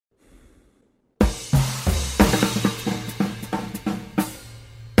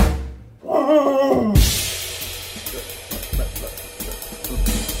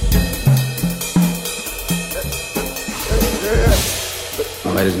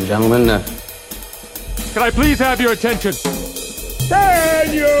and gentlemen. Can I please have your attention?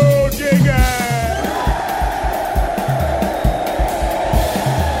 Daniel Digger!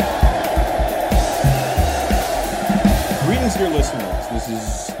 Greetings, dear listeners. This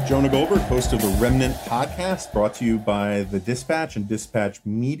is Jonah Goldberg, host of the Remnant Podcast, brought to you by The Dispatch and Dispatch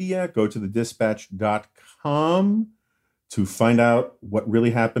Media. Go to thedispatch.com to find out what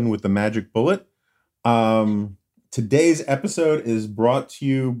really happened with the magic bullet. Today's episode is brought to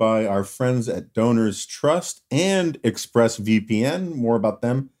you by our friends at Donors Trust and ExpressVPN. More about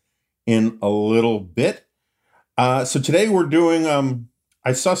them in a little bit. So today we're doing,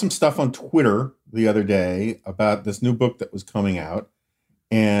 I saw some stuff on Twitter the other day about this new book that was coming out.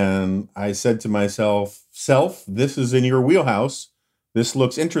 And I said to myself, this is in your wheelhouse. This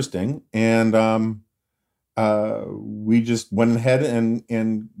looks interesting. And we just went ahead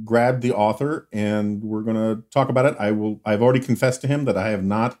and grabbed the author, and we're going to talk about it. I've already confessed to him that I have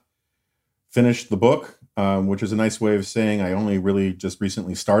not finished the book, which is a nice way of saying I only really just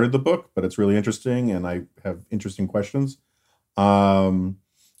recently started the book, but it's really interesting and I have interesting questions.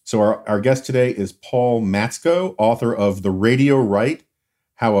 So our guest today is Paul Matsko, author of The Radio Right: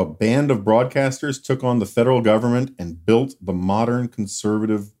 How a Band of Broadcasters Took on the Federal Government and Built the Modern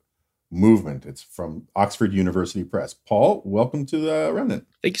Conservative Movement. It's from Oxford University Press. Paul, welcome to the Remnant.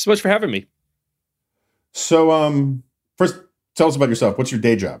 Thank you so much for having me. So first, tell us about yourself. What's your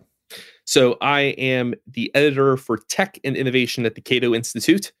day job? So I am the editor for tech and innovation at the Cato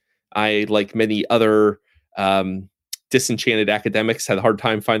Institute. I, like many other disenchanted academics, had a hard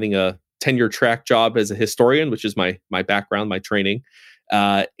time finding a tenure track job as a historian, which is my background, my training.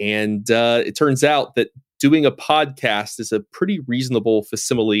 And it turns out that doing a podcast is a pretty reasonable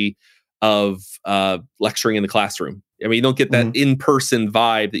facsimile of lecturing in the classroom. I mean, you don't get that in-person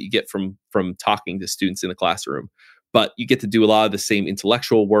vibe that you get from talking to students in a classroom, but you get to do a lot of the same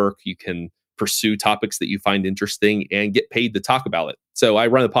intellectual work. You can pursue topics that you find interesting and get paid to talk about it. So I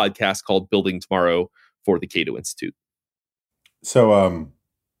run a podcast called Building Tomorrow for the Cato Institute. So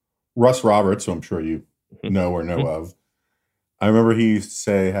Russ Roberts, who I'm sure you know or know of, I remember he used to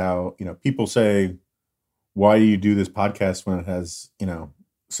say how, people say, why do you do this podcast when it has,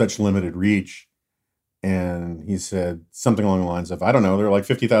 such limited reach? And he said something along the lines of, I don't know, there are like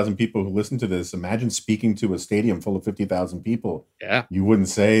 50,000 people who listen to this. Imagine speaking to a stadium full of 50,000 people. Yeah. You wouldn't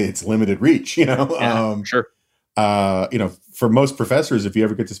say it's limited reach, Yeah, sure. For most professors, if you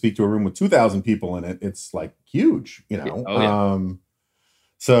ever get to speak to a room with 2,000 people in it, it's like huge, Oh, yeah.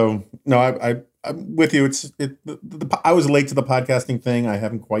 So no, I'm with you. I was late to the podcasting thing. I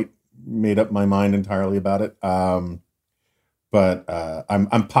haven't quite made up my mind entirely about it. But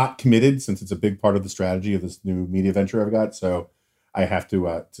I'm pot committed, since it's a big part of the strategy of this new media venture I've got. So I have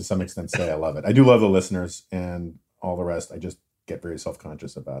to some extent say I love it. I do love the listeners and all the rest. I just get very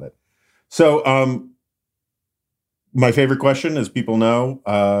self-conscious about it. So my favorite question, as people know,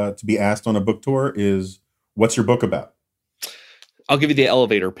 to be asked on a book tour is, what's your book about? I'll give you the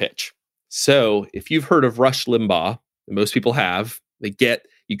elevator pitch. So if you've heard of Rush Limbaugh, and most people have,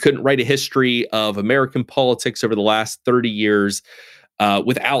 you couldn't write a history of American politics over the last 30 years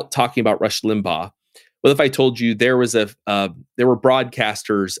without talking about Rush Limbaugh. What if I told you there were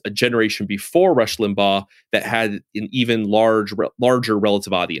broadcasters a generation before Rush Limbaugh that had an even larger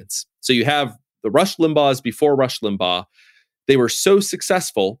relative audience? So you have the Rush Limbaughs before Rush Limbaugh. They were so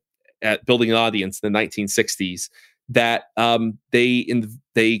successful at building an audience in the 1960s that they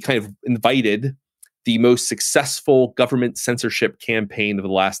kind of invited the most successful government censorship campaign of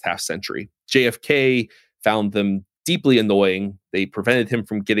the last half century. JFK found them deeply annoying. They prevented him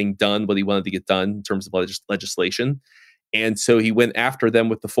from getting done what he wanted to get done in terms of legislation. And so he went after them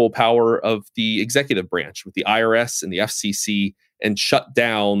with the full power of the executive branch, with the IRS and the FCC, and shut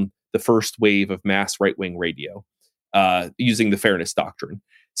down the first wave of mass right-wing radio using the Fairness Doctrine.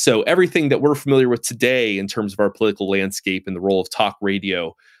 So everything that we're familiar with today in terms of our political landscape and the role of talk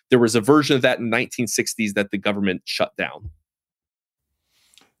radio, there was a version of that in the 1960s that the government shut down.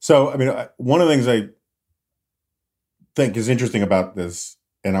 So, I mean, one of the things I think is interesting about this,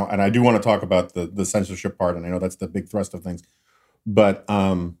 and I do want to talk about the censorship part, and I know that's the big thrust of things, but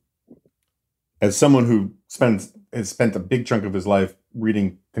as someone who has spent a big chunk of his life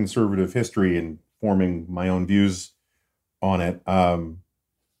reading conservative history and forming my own views on it,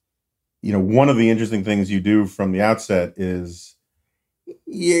 one of the interesting things you do from the outset is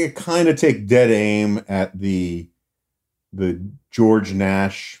you kind of take dead aim at the George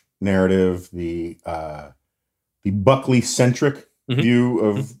Nash narrative, the Buckley-centric view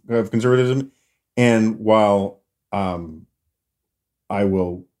of conservatism. And while I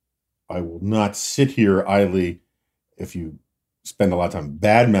will not sit here idly if you spend a lot of time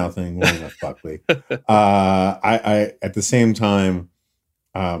bad mouthing William F. Buckley. I at the same time,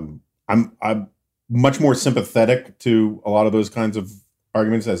 I'm much more sympathetic to a lot of those kinds of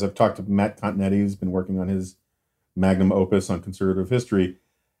arguments. As I've talked to Matt Continetti, who's been working on his magnum opus on conservative history.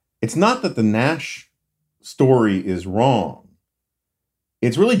 It's not that the Nash story is wrong.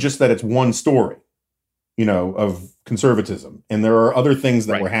 It's really just that it's one story, of conservatism. And there are other things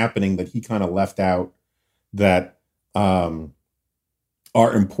that were happening that he kind of left out that are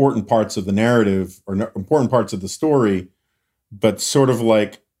important parts of the narrative or important parts of the story. But sort of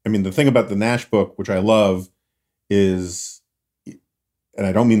like, the thing about the Nash book, which I love, is, and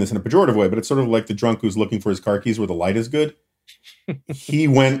I don't mean this in a pejorative way, but it's sort of like the drunk who's looking for his car keys where the light is good. He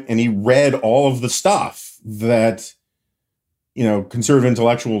went and he read all of the stuff that, conservative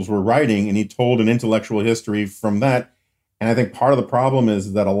intellectuals were writing, and he told an intellectual history from that. And I think part of the problem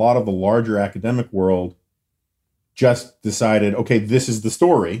is that a lot of the larger academic world just decided, okay, this is the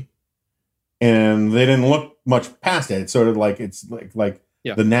story. And they didn't look much past it. It's sort of like,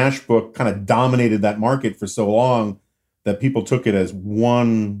 the Nash book kind of dominated that market for so long that people took it as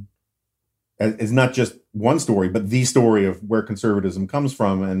not just one story, but the story of where conservatism comes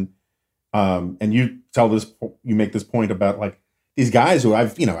from. And you make this point about like these guys who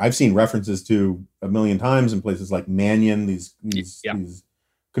I've seen references to a million times in places like Mannion, these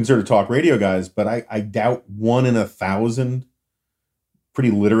conservative talk radio guys, but I doubt 1 in 1,000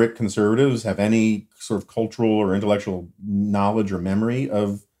 pretty literate conservatives have any sort of cultural or intellectual knowledge or memory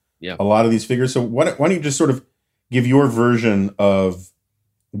of a lot of these figures. So why don't you just sort of give your version of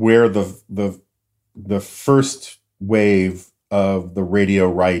where the first wave of the radio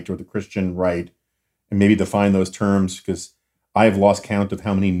right or the Christian right, and maybe define those terms, because I've lost count of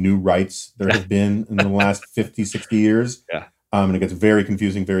how many new rights there have been in the last 50, 60 years. Yeah. And it gets very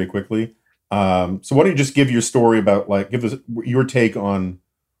confusing very quickly. So why don't you just give your story about, give us your take on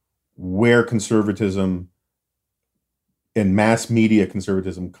where conservatism and mass media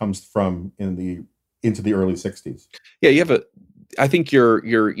conservatism comes from into the early 60s. Yeah, I think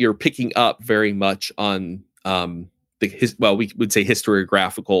you're picking up very much on we would say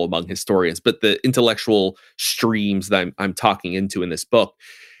historiographical among historians, but the intellectual streams that I'm talking into in this book.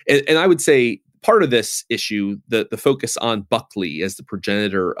 And I would say part of this issue, the focus on Buckley as the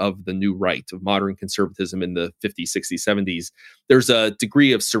progenitor of the new right, of modern conservatism in the 50s, 60s, 70s, there's a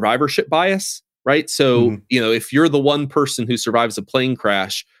degree of survivorship bias, right? So, if you're the one person who survives a plane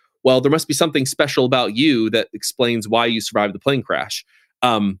crash, well, there must be something special about you that explains why you survived the plane crash.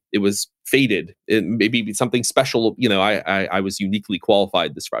 It was fated. It maybe something special. I was uniquely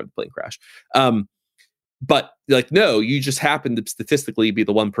qualified to survive the plane crash. But no, you just happen to statistically be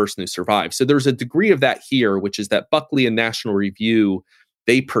the one person who survived. So there's a degree of that here, which is that Buckley and National Review,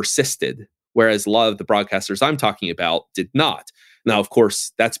 they persisted, whereas a lot of the broadcasters I'm talking about did not. Now, of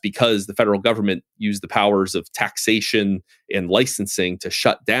course, that's because the federal government used the powers of taxation and licensing to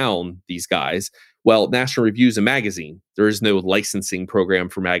shut down these guys. Well, National Review is a magazine. There is no licensing program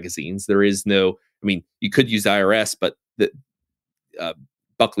for magazines. There is no, you could use IRS, but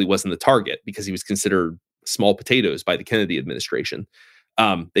Buckley wasn't the target because he was considered small potatoes by the Kennedy administration.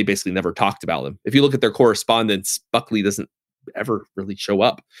 They basically never talked about him. If you look at their correspondence, Buckley doesn't ever really show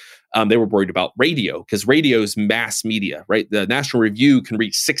up. They were worried about radio because radio is mass media, right? The National Review can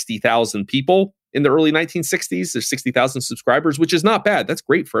reach 60,000 people in the early 1960s. There's 60,000 subscribers, which is not bad. That's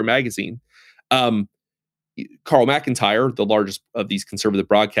great for a magazine. Carl McIntyre, the largest of these conservative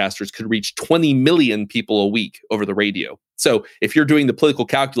broadcasters, could reach 20 million people a week over the radio. So if you're doing the political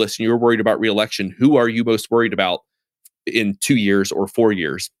calculus and you're worried about re-election, who are you most worried about in 2 years or 4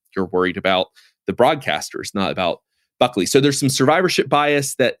 years? You're worried about the broadcasters, not about Buckley. So there's some survivorship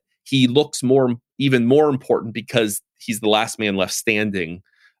bias that he looks even more important because he's the last man left standing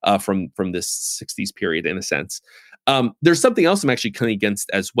from this 60s period, in a sense. There's something else I'm actually kind of against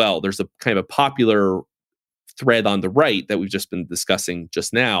as well. There's a kind of a popular thread on the right that we've just been discussing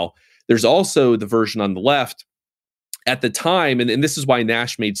just now. There's also the version on the left at the time, and this is why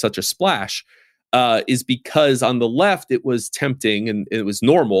Nash made such a splash, is because on the left it was tempting and it was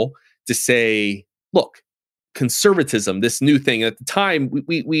normal to say, look, conservatism, this new thing. At the time,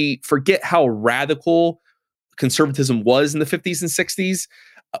 we forget how radical conservatism was in the 50s and 60s.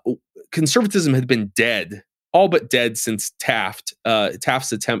 Conservatism had been dead, all but dead, since Taft.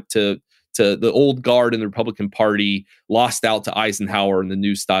 Taft's attempt to the old guard in the Republican Party lost out to Eisenhower and the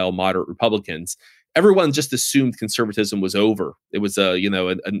new style moderate Republicans. Everyone just assumed conservatism was over. It was a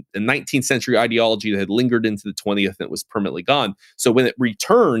 19th century ideology that had lingered into the 20th and it was permanently gone. So when it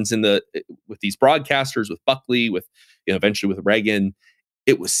returns with these broadcasters, with Buckley, with eventually with Reagan,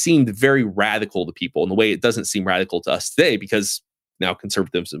 seemed very radical to people in the way it doesn't seem radical to us today, because now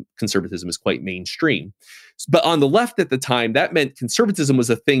conservatism is quite mainstream. But on the left at the time, that meant conservatism was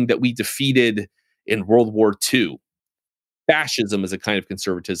a thing that we defeated in World War II. Fascism is a kind of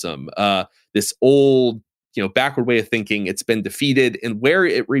conservatism. This old, backward way of thinking, it's been defeated, and where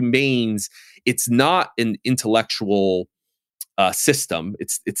it remains, it's not an intellectual system.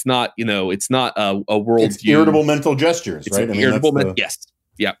 It's not a world. It's irritable mental gestures, right? Yes.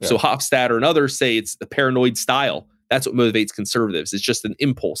 Yeah. So Hofstadter and others say it's the paranoid style. That's what motivates conservatives. It's just an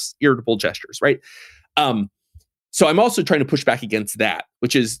impulse, irritable gestures, right? So I'm also trying to push back against that,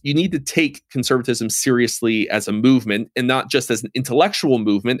 which is you need to take conservatism seriously as a movement, and not just as an intellectual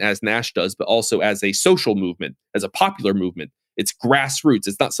movement, as Nash does, but also as a social movement, as a popular movement. It's grassroots.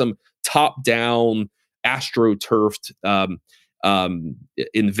 It's not some top-down, astroturfed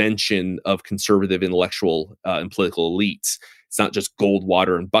invention of conservative intellectual and political elites. It's not just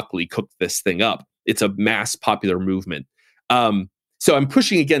Goldwater and Buckley cooked this thing up. It's a mass popular movement. So I'm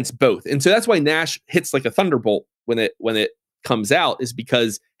pushing against both. And so that's why Nash hits like a thunderbolt when it comes out, is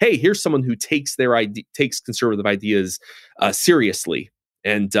because, hey, here's someone who takes conservative ideas seriously.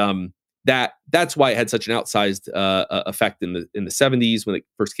 And that's why it had such an outsized effect in the 70s when it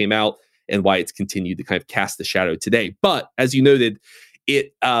first came out, and why it's continued to kind of cast the shadow today. But as you noted,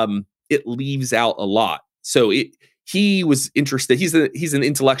 it leaves out a lot. So he was interested. He's an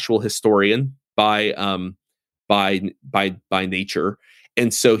intellectual historian by nature,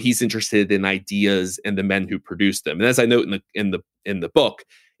 and so he's interested in ideas and the men who produce them. And as I note in the book,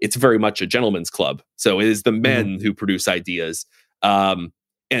 it's very much a gentleman's club. So it is the men who produce ideas, and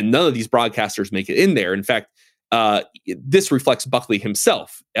none of these broadcasters make it in there. In fact, this reflects Buckley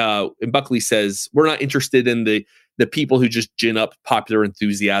himself. And Buckley says, we're not interested in the people who just gin up popular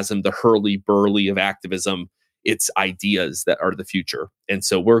enthusiasm, the hurly-burly of activism. It's ideas that are the future. And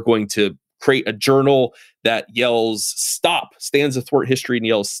so we're going to create a journal that yells stop, stands athwart history and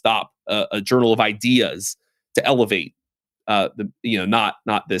yells stop, a journal of ideas to elevate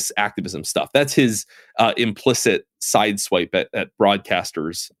not this activism stuff. That's his implicit sideswipe at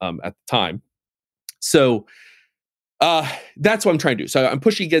broadcasters at the time. So that's what I'm trying to do. So I'm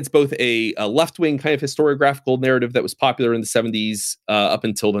pushing against both a left-wing kind of historiographical narrative that was popular in the 70s up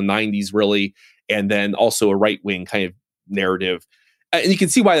until the 90s, really, and then also a right-wing kind of narrative. And you can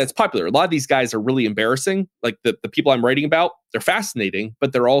see why that's popular. A lot of these guys are really embarrassing. Like the people I'm writing about, they're fascinating,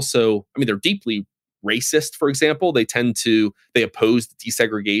 but they're also, they're deeply racist, for example. They oppose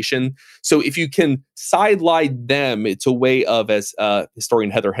desegregation. So if you can sideline them, it's a way of, as historian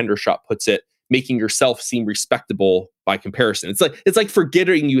Heather Hendershot puts it, making yourself seem respectable by comparison. It's like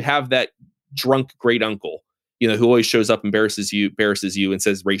forgetting you have that drunk great uncle, who always shows up, embarrasses you, and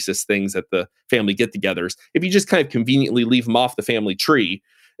says racist things at the family get-togethers. If you just kind of conveniently leave them off the family tree,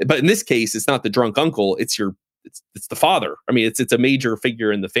 but in this case, it's not the drunk uncle; it's the father. It's a major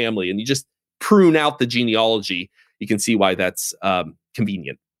figure in the family, and you just prune out the genealogy. You can see why that's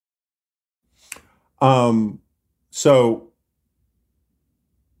convenient. So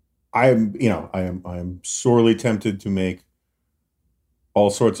I am sorely tempted to make all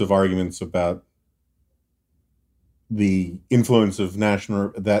sorts of arguments about the influence of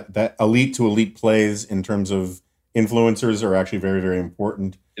that elite to elite plays in terms of influencers are actually very, very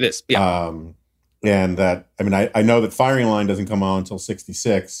important. It is, yeah. And that, I know that Firing Line doesn't come on until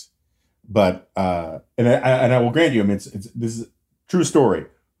 1966, but and I will grant you, this is a true story.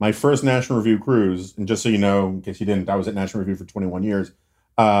 My first National Review cruise, and just so you know, in case you didn't, I was at National Review for 21 years.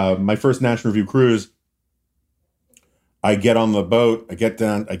 My first National Review cruise, I get on the boat, I get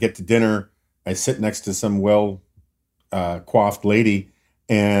to dinner, I sit next to some coiffed lady,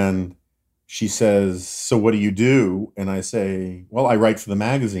 and she says, "So what do you do?" And I say, "Well, I write for the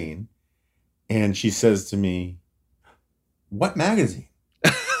magazine." And she says to me, "What magazine?"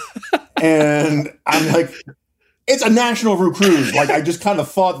 And I'm like, it's a National Review cruise. Like, I just kind of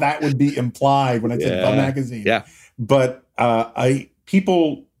thought that would be implied when I said the magazine. Yeah. But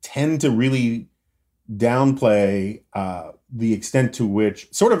people tend to really downplay the extent to which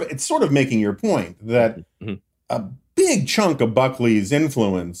it's sort of making your point that a big chunk of Buckley's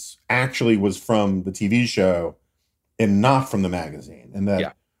influence actually was from the TV show and not from the magazine. And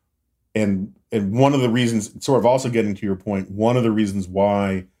that, and one of the reasons, sort of also getting to your point, one of the reasons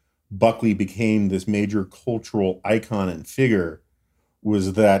why Buckley became this major cultural icon and figure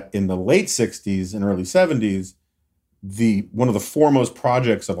was that in the late 60s and early 70s, one of the foremost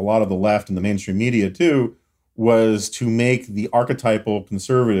projects of a lot of the left and the mainstream media too was to make the archetypal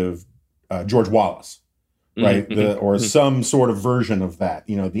conservative George Wallace, right? Or some sort of version of that,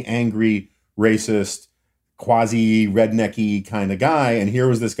 the angry, racist, quasi rednecky kind of guy, and here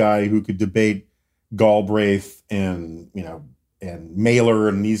was this guy who could debate Galbraith and and Mailer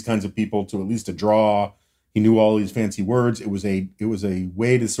and these kinds of people to at least a draw. He knew all these fancy words. It was a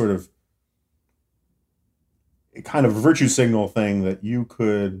way to sort of a kind of virtue signal thing that you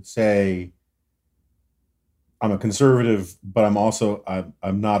could say, I'm a conservative, but I'm also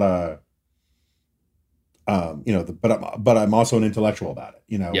I'm not a but I'm also an intellectual about it,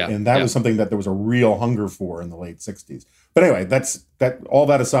 and that was something that there was a real hunger for in the late 60s. But anyway, all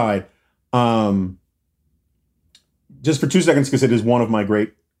that aside, just for 2 seconds, because it is one of my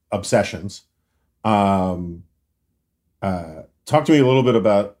great obsessions. Talk to me a little bit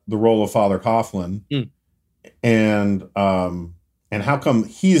about the role of Father Coughlin, and how come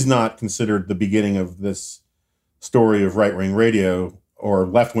he's not considered the beginning of this story of right-wing radio or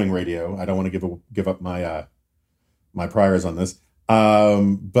left-wing radio. I don't want to give up my my priors on this,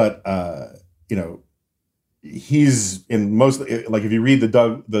 but he's in most, like if you read the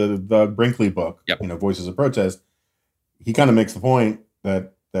Doug Brinkley book, Voices of Protest, he kind of makes the point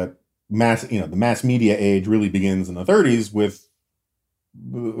that mass, the mass media age really begins in the 30s with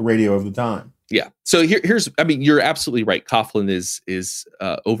the radio of the time. Yeah. So here's, I mean, you're absolutely right. Coughlin is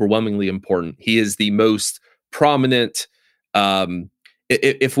overwhelmingly important. He is the most prominent.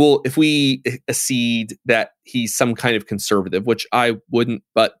 If we accede that he's some kind of conservative, which I wouldn't,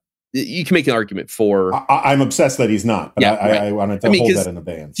 but you can make an argument for. I'm obsessed that he's not, but I wanted to hold that in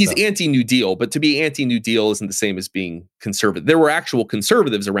abeyance. He's anti-New Deal, but to be anti-New Deal isn't the same as being conservative. There were actual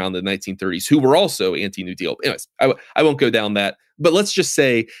conservatives around the 1930s who were also anti-New Deal. Anyways, I won't go down that, but let's just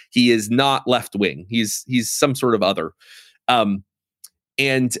say he is not left-wing. He's some sort of other.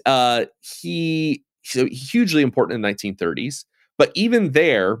 He's hugely important in the 1930s. But even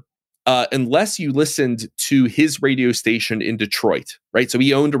there, unless you listened to his radio station in Detroit, right? So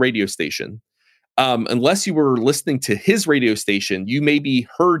he owned a radio station. Unless you were listening to his radio station, you maybe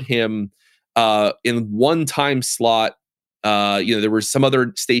heard him in one time slot. There were some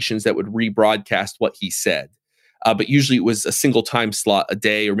other stations that would rebroadcast what he said. But usually it was a single time slot a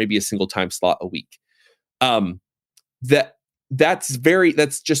day or maybe a single time slot a week.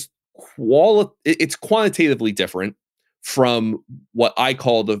 It's quantitatively different from what I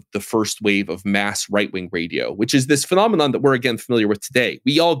call the first wave of mass right-wing radio, which is this phenomenon that we're again familiar with today.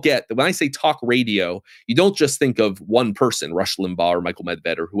 We all get that when I say talk radio, you don't just think of one person, Rush Limbaugh or Michael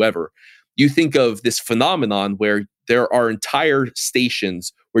Medved or whoever. You think of this phenomenon where there are entire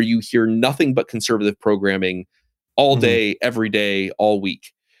stations where you hear nothing but conservative programming all day, every day, all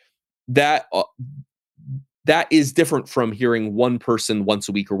week. That is different from hearing one person once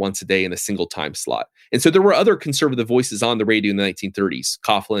a week or once a day in a single time slot. And so there were other conservative voices on the radio in the 1930s.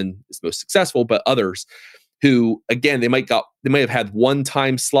 Coughlin is most successful, but others who, again, they might have had one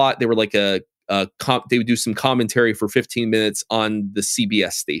time slot. They were like they would do some commentary for 15 minutes on the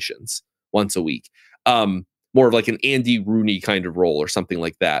CBS stations once a week. More of like an Andy Rooney kind of role or something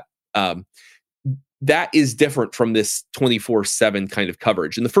like that. That is different from this 24/7 kind of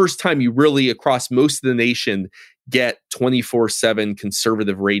coverage. And the first time you really, across most of the nation, get 24/7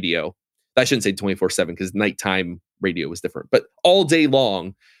 conservative radio. I shouldn't say 24/7 because nighttime radio was different, but all day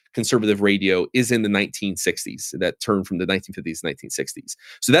long conservative radio is in the 1960s. That turned from the 1950s to 1960s.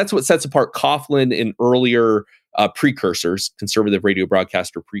 So that's what sets apart Coughlin and earlier precursors, conservative radio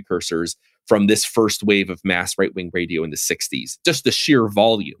broadcaster precursors, from this first wave of mass right-wing radio in the 60s. Just the sheer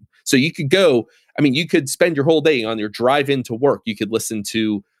volume. So you could spend your whole day on your drive into work. You could listen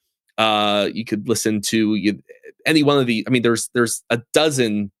to any one of the. I mean, there's a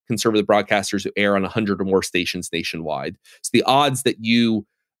dozen conservative broadcasters who air on 100 or more stations nationwide. So the odds that you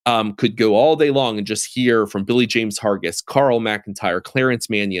could go all day long and just hear from Billy James Hargis, Carl McIntyre, Clarence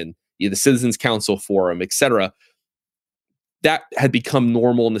Mannion, the Citizens Council Forum, etc., that had become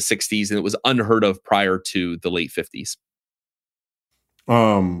normal in the 60s, and it was unheard of prior to the late 50s.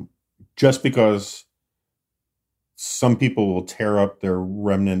 Just because some people will tear up their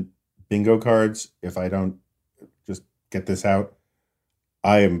remnant bingo cards if I don't just get this out,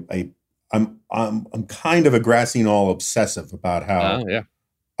 I'm kind of a grassy knoll obsessive about how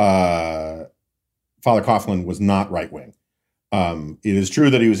Father Coughlin was not right wing. It is true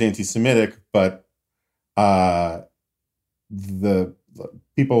that he was anti-Semitic, but the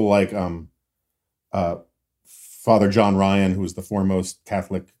people like Father John Ryan, who was the foremost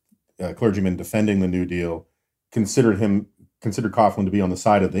Catholic clergyman defending the New Deal, considered Coughlin to be on the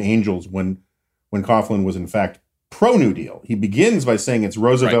side of the angels when Coughlin was in fact pro-New Deal. He begins by saying it's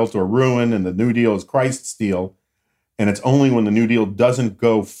Roosevelt or ruin, and the New Deal is Christ's deal, and it's only when the New Deal doesn't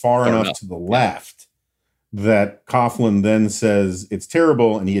go far enough to the left that Coughlin then says it's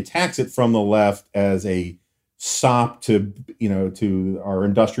terrible, and he attacks it from the left as a sop to to our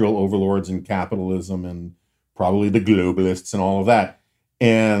industrial overlords and capitalism and probably the globalists and all of that.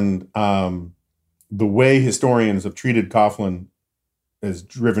 And the way historians have treated Coughlin has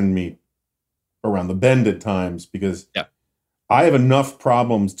driven me around the bend at times, because I have enough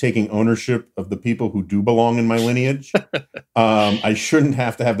problems taking ownership of the people who do belong in my lineage. I shouldn't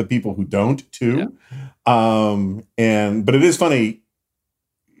have to have the people who don't too. But it is funny.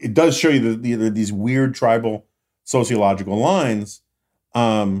 It does show you these weird tribal sociological lines.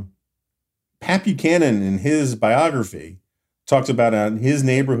 Pat Buchanan, in his biography, talks about in his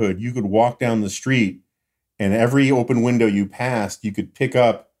neighborhood, you could walk down the street and every open window you passed, you could pick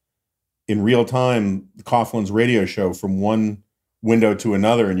up in real time Coughlin's radio show from one window to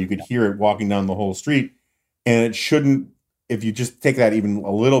another, and you could hear it walking down the whole street. And it shouldn't, if you just take that even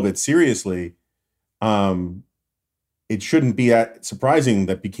a little bit seriously, it shouldn't be that surprising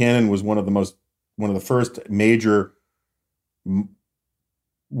that Buchanan was one of the first major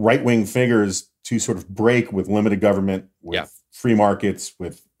right-wing figures to sort of break with limited government, with free markets,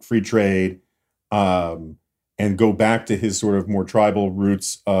 with free trade, and go back to his sort of more tribal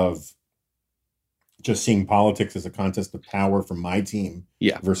roots of just seeing politics as a contest of power from my team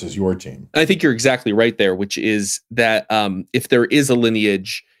versus your team. I think you're exactly right there, which is that if there is a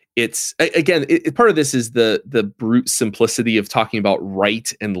lineage, it's again, part of this is the brute simplicity of talking about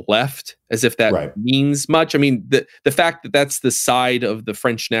right and left as if that means much. I mean, the fact that that's the side of the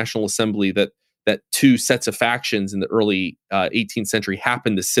French National Assembly that two sets of factions in the early 18th century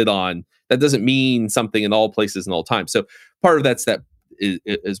happened to sit on, that doesn't mean something in all places and all time. So part of that's that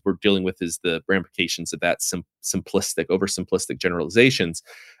is we're dealing with is the ramifications of that oversimplistic generalizations.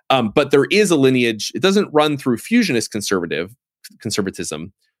 But there is a lineage. It doesn't run through fusionist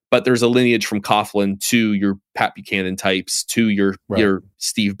conservatism, but there's a lineage from Coughlin to your Pat Buchanan types, to your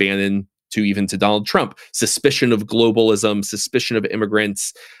Steve Bannon, to even to Donald Trump. Suspicion of globalism, suspicion of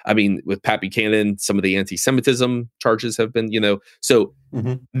immigrants. I mean, with Pat Buchanan, some of the anti-Semitism charges have been, so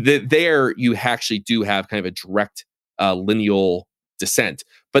there you actually do have kind of a direct lineal descent.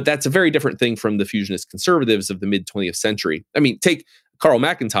 But that's a very different thing from the fusionist conservatives of the mid 20th century. I mean, take Carl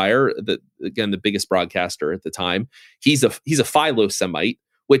McIntyre, the biggest broadcaster at the time. He's a Philo-Semite,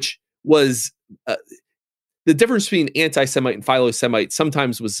 which was the difference between anti-Semite and Philo-Semite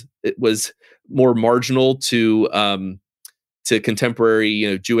sometimes was more marginal to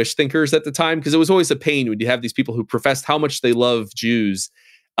contemporary Jewish thinkers at the time, because it was always a pain when you have these people who professed how much they love Jews,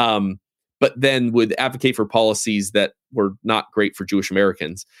 but then would advocate for policies that were not great for Jewish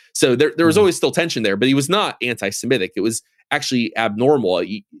Americans. So there was always still tension there, but he was not anti-Semitic. It was actually abnormal.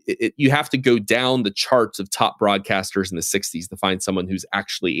 You have to go down the charts of top broadcasters in the 60s to find someone who's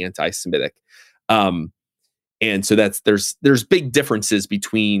actually anti-Semitic. And so there's big differences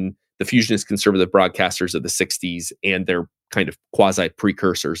between the fusionist conservative broadcasters of the 60s and their kind of quasi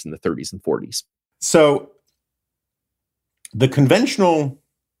precursors in the 30s and 40s. So the conventional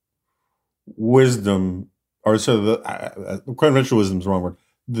wisdom, or sort of the conventional wisdom is the wrong word.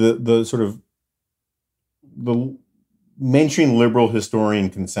 The sort of the mainstream liberal historian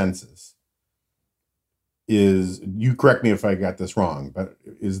consensus is, you correct me if I got this wrong, but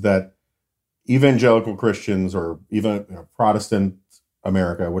is that evangelical Christians, or even Protestant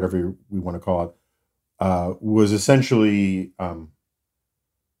America, whatever we want to call it, was essentially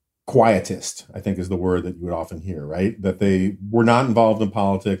quietist, I think is the word that you would often hear, right? That they were not involved in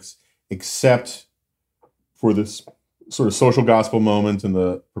politics except for this sort of social gospel moment in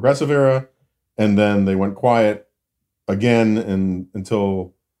the progressive era, and then they went quiet again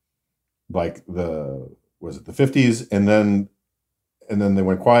until like the 50s, and then they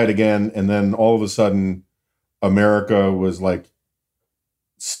went quiet again, and then all of a sudden America was like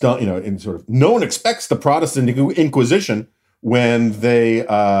in sort of, no one expects the Protestant Inquisition when they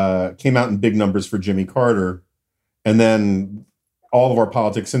came out in big numbers for Jimmy Carter, and then all of our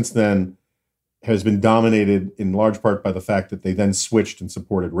politics since then has been dominated in large part by the fact that they then switched and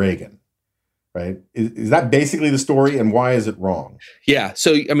supported Reagan. Right? Is that basically the story, and why is it wrong? Yeah.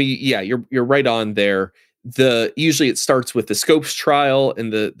 So I mean, you're right on there. Usually it starts with the Scopes trial,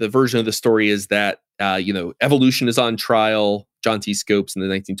 and the version of the story is that evolution is on trial. John T. Scopes in the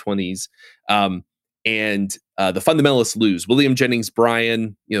 1920s, and the fundamentalists lose. William Jennings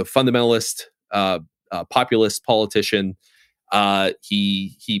Bryan, fundamentalist, populist politician.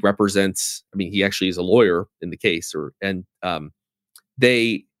 He represents. I mean, he actually is a lawyer in the case,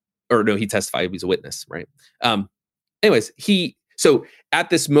 he testified. He was a witness, right? So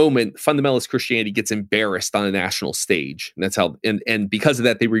at this moment, fundamentalist Christianity gets embarrassed on a national stage, and that's how. And because of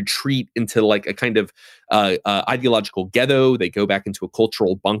that, they retreat into like a kind of ideological ghetto. They go back into a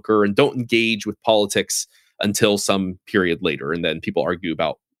cultural bunker and don't engage with politics until some period later. And then people argue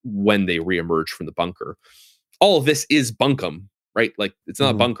about when they reemerge from the bunker. All of this is bunkum, right? Like it's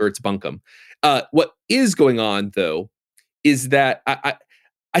not a bunker, it's bunkum. What is going on, though, is that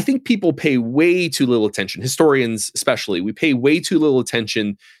I think people pay way too little attention, historians especially, we pay way too little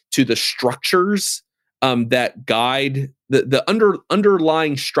attention to the structures that guide the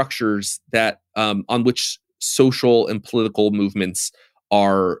underlying structures that on which social and political movements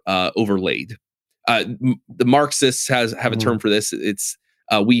are overlaid. The Marxists have a term for this. It's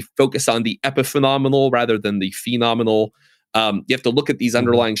we focus on the epiphenomenal rather than the phenomenal. You have to look at these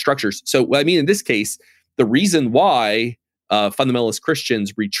underlying structures. So what I mean in this case, the reason why fundamentalist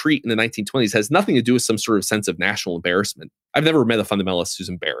Christians retreat in the 1920s has nothing to do with some sort of sense of national embarrassment. I've never met a fundamentalist who's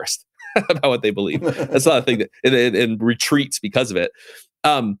embarrassed about what they believe. That's not a thing that and retreats because of it.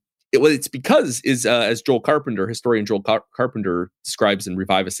 It's because as Joel Carpenter, historian Joel Carpenter describes in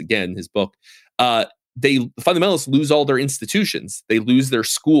Revive Us Again, his book, the fundamentalists lose all their institutions. They lose their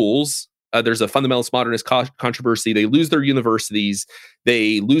schools. There's a fundamentalist modernist controversy. They lose their universities.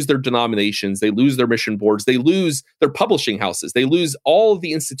 They lose their denominations. They lose their mission boards. They lose their publishing houses. They lose all of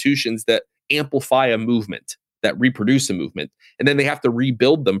the institutions that amplify a movement, that reproduce a movement. And then they have to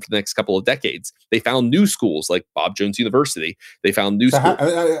rebuild them for the next couple of decades. They found new schools like Bob Jones University. They found new schools.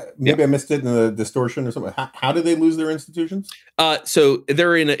 Maybe I missed it in the distortion or something. How do they lose their institutions? So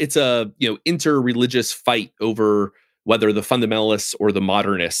they're it's a inter-religious fight over whether the fundamentalists or the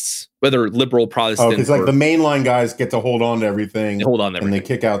modernists, whether liberal Protestant. Because like the mainline guys get to hold on to everything. They hold on to everything. And they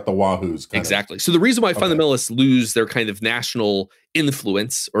kick out the wahoos. Exactly. So the reason why fundamentalists lose their kind of national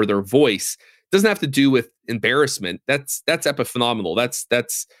influence or their voice doesn't have to do with embarrassment. That's epiphenomenal.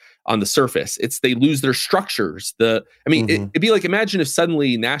 That's on the surface. It's they lose their structures. It'd be like, imagine if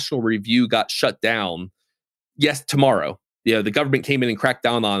suddenly National Review got shut down. Yes, tomorrow. The government came in and cracked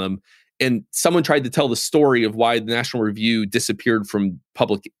down on them. And someone tried to tell the story of why the National Review disappeared from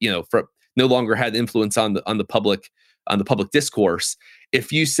public, no longer had influence on the public discourse.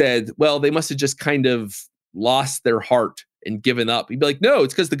 If you said, well, they must have just kind of lost their heart and given up, you'd be like, no,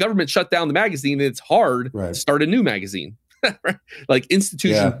 it's because the government shut down the magazine and it's hard to start a new magazine. Right? Like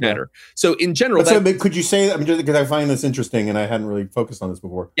institutions matter. So in general, could you say, because I find this interesting and I hadn't really focused on this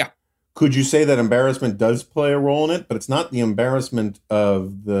before. Yeah. Could you say that embarrassment does play a role in it, but it's not the embarrassment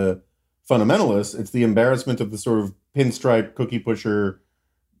of the fundamentalists, it's the embarrassment of the sort of pinstripe cookie pusher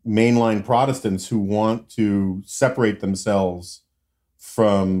mainline Protestants who want to separate themselves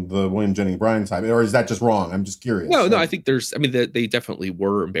from the William Jennings Bryan side? Or is that just wrong? I'm just curious. No, I think they definitely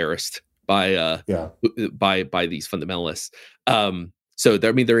were embarrassed by these fundamentalists. So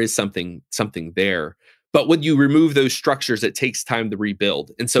there is something there. But when you remove those structures, it takes time to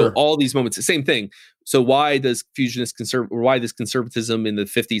rebuild. And so all these moments, the same thing. So why does why does conservatism in the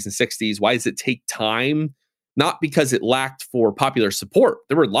 50s and 60s, why does it take time? Not because it lacked for popular support.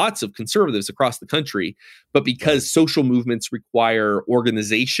 There were lots of conservatives across the country, but because social movements require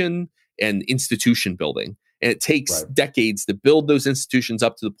organization and institution building. And it takes decades to build those institutions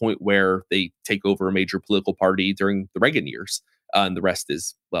up to the point where they take over a major political party during the Reagan years. And the rest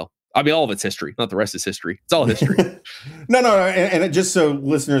is, all of it's history. Not the rest is history. It's all history. No. And just so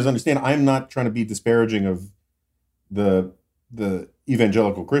listeners understand, I'm not trying to be disparaging of the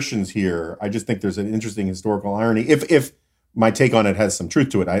evangelical Christians here. I just think there's an interesting historical irony. If my take on it has some truth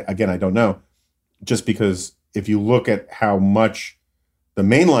to it, I don't know. Just because if you look at how much the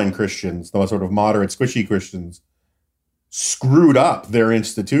mainline Christians, the sort of moderate, squishy Christians, screwed up their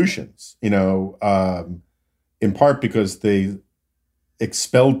institutions, in part because they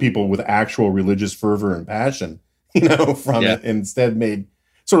expelled people with actual religious fervor and passion, from it, and instead made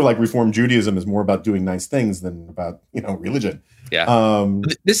sort of like Reform Judaism is more about doing nice things than about, religion. Yeah.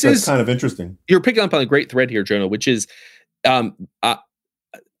 This is kind of interesting. You're picking up on a great thread here, Jonah, which is,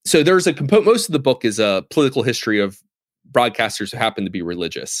 so there's a component, most of the book is a political history of broadcasters who happen to be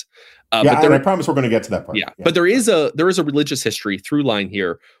religious. But I promise we're going to get to that part. Yeah. But there is a religious history through line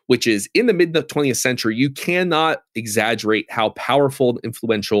here, which is in the mid 20th century, you cannot exaggerate how powerful and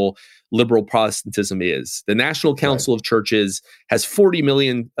influential liberal Protestantism is. The National Council of Churches has 40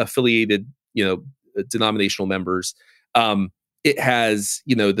 million affiliated, denominational members. It has,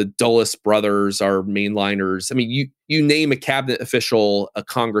 the Dulles brothers are mainliners. I mean, you name a cabinet official, a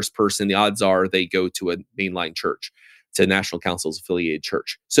congressperson, the odds are they go to a mainline church, to National Council's affiliated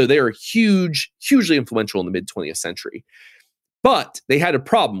church. So they are hugely influential in the mid 20th century. But they had a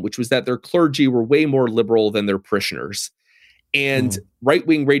problem, which was that their clergy were way more liberal than their parishioners. And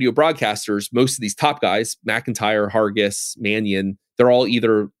right-wing radio broadcasters, most of these top guys, McIntyre, Hargis, Mannion, they're all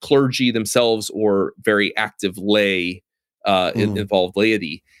either clergy themselves or very active lay, involved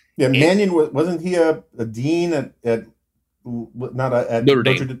laity. Yeah, Mannion wasn't he a dean at not at Notre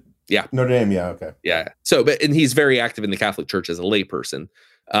Dame? Yeah, Notre Dame. Yeah, okay. Yeah. So, and he's very active in the Catholic Church as a layperson.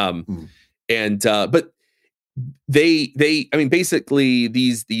 But I mean, basically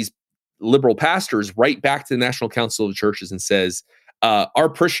these liberal pastors write back to the National Council of Churches and says, our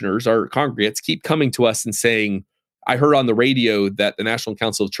parishioners, our congregates keep coming to us and saying, I heard on the radio that the National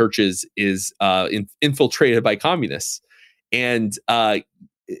Council of Churches is infiltrated by communists. And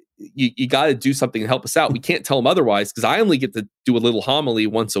you got to do something to help us out. We can't tell them otherwise, because I only get to do a little homily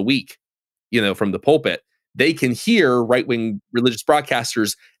once a week, from the pulpit. They can hear right-wing religious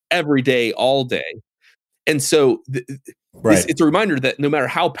broadcasters every day, all day. And so it's a reminder that no matter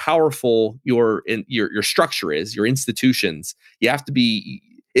how powerful your structure is, your institutions, you have to be,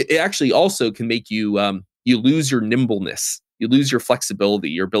 it actually also can make you, you lose your nimbleness, you lose your flexibility,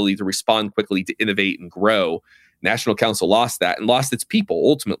 your ability to respond quickly, to innovate and grow. National Council lost that and lost its people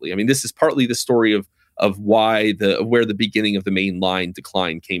ultimately. I mean, this is partly the story of why where the beginning of the mainline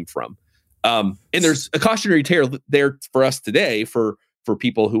decline came from. And there's a cautionary tale there for us today for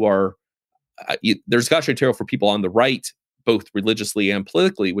people who are, there's a cautionary tale for people on the right, both religiously and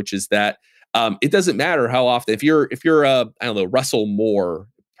politically, which is that it doesn't matter how often, if you're I don't know, Russell Moore,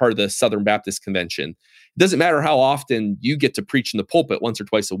 part of the Southern Baptist Convention, it doesn't matter how often you get to preach in the pulpit once or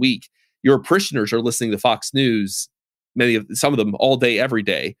twice a week. Your parishioners are listening to Fox News, some of them all day, every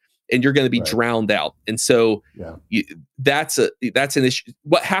day, and you're going to be drowned out. And so that's an issue.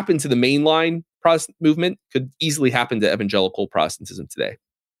 What happened to the mainline Protestant movement could easily happen to evangelical Protestantism today.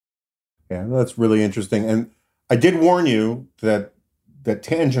 Yeah, that's really interesting. And I did warn you that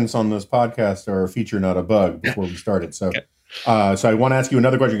tangents on this podcast are a feature, not a bug, before we started. So, so I want to ask you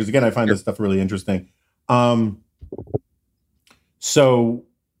another question, because again, I find this stuff really interesting. So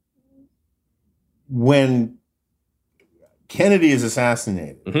when Kennedy is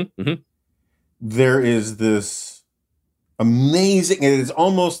assassinated, there is this amazing, and it's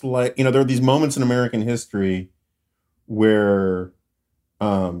almost like, there are these moments in American history where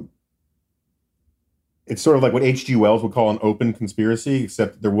it's sort of like what H.G. Wells would call an open conspiracy,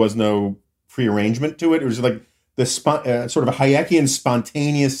 except there was no prearrangement to it. It was like this sort of a Hayekian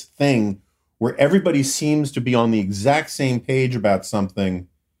spontaneous thing where everybody seems to be on the exact same page about something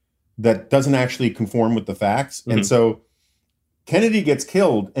that doesn't actually conform with the facts. And so Kennedy gets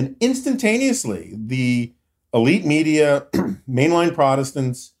killed, and instantaneously the elite media, mainline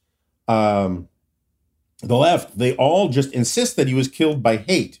Protestants, the left, they all just insist that he was killed by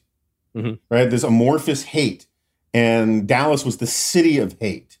hate. Right? This amorphous hate. And Dallas was the city of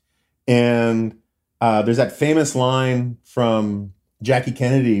hate. And there's that famous line from Jackie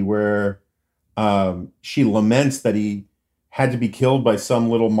Kennedy where she laments that he had to be killed by some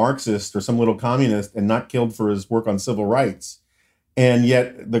little Marxist or some little communist and not killed for his work on civil rights. And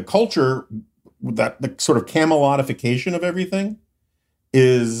yet the culture, the sort of Camelotification of everything,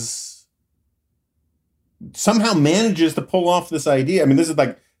 is somehow manages to pull off this idea. I mean, this is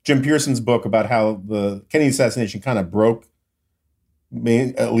like Jim Pearson's book about how the Kennedy assassination kind of broke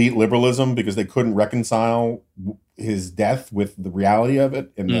elite liberalism because they couldn't reconcile his death with the reality of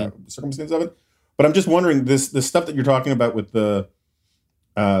it and the circumstance of it. But I'm just wondering, this stuff that you're talking about with the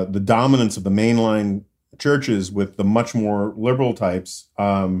dominance of the mainline churches with the much more liberal types,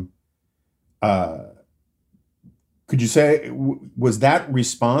 could you say, was that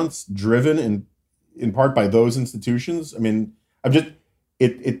response driven in part by those institutions? I mean, I'm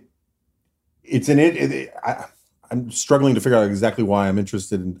struggling to figure out exactly why I'm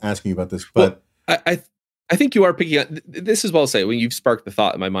interested in asking you about this, but I think you are picking up. This is what I'll say when you've sparked the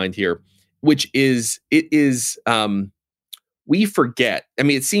thought in my mind here, which is we forget. I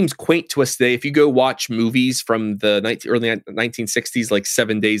mean, it seems quaint to us today. If you go watch movies from the early 1960s, like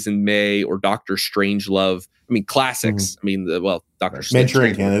 7 Days in May or Dr. Strangelove, I mean, classics. I mean, Dr.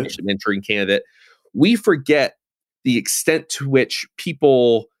 Manchurian Candidate. We forget the extent to which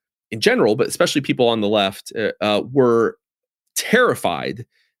people in general, but especially people on the left, were terrified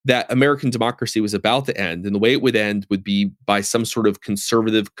that American democracy was about to end. And the way it would end would be by some sort of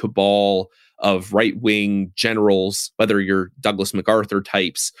conservative cabal of right-wing generals, whether you're Douglas MacArthur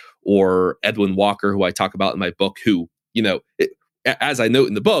types or Edwin Walker, who I talk about in my book, who, as I note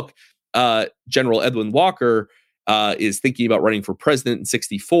in the book, General Edwin Walker is thinking about running for president in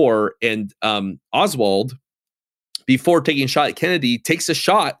 1964. And Oswald, before taking a shot at Kennedy, takes a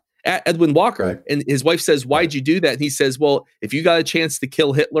shot at Edwin Walker. Right. And his wife says, why'd you do that? And he says, well, if you got a chance to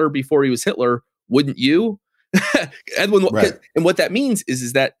kill Hitler before he was Hitler, wouldn't you? And what that means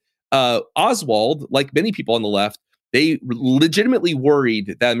is that Oswald, like many people on the left, they legitimately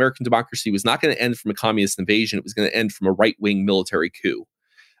worried that American democracy was not going to end from a communist invasion. It was going to end from a right-wing military coup.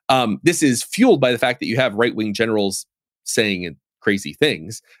 This is fueled by the fact that you have right-wing generals saying crazy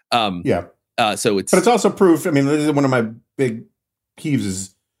things. So but it's also proof. I mean, this is one of my big peeves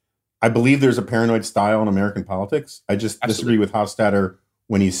is I believe there's a paranoid style in American politics. I just disagree with Hofstadter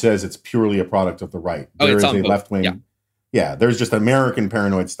when he says it's purely a product of the right. There is a left wing. Yeah, there's just American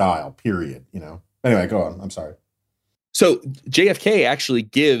paranoid style, period. Anyway, go on. I'm sorry. So JFK actually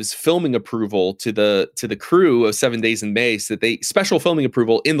gives filming approval to the crew of 7 Days in May, so that they special filming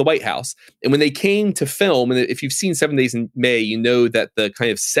approval in the White House. And when they came to film, and if you've seen 7 Days in May, you know that the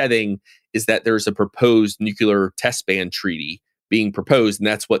kind of setting is that there's a proposed nuclear test ban treaty being proposed, and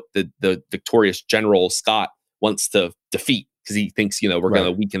that's what the victorious General Scott wants to defeat because he thinks we're going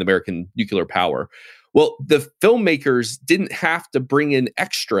to weaken American nuclear power. Well, the filmmakers didn't have to bring in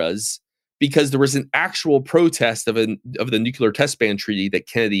extras because there was an actual protest of the nuclear test ban treaty that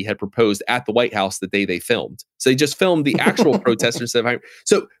Kennedy had proposed at the White House the day they filmed. So they just filmed the actual protesters.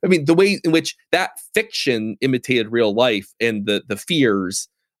 So, I mean, the way in which that fiction imitated real life and the fears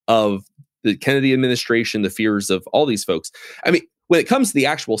of the Kennedy administration, the fears of all these folks. I mean, when it comes to the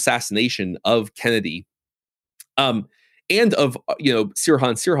actual assassination of Kennedy, and of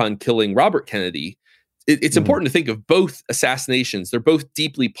Sirhan killing Robert Kennedy, it's important to think of both assassinations. They're both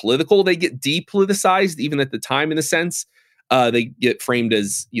deeply political. They get depoliticized even at the time, in a sense. They get framed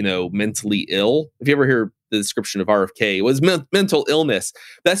as mentally ill. If you ever hear the description of RFK, it was mental illness.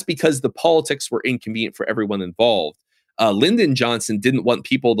 That's because the politics were inconvenient for everyone involved. Lyndon Johnson didn't want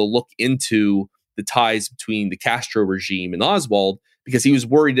people to look into the ties between the Castro regime and Oswald because he was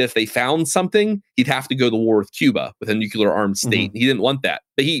worried that if they found something, he'd have to go to war with Cuba, with a nuclear armed state. He didn't want that.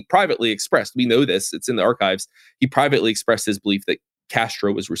 But he privately expressed, we know this, it's in the archives, he privately expressed his belief that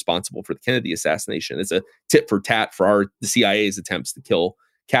Castro was responsible for the Kennedy assassination. It's a tit for tat for the CIA's attempts to kill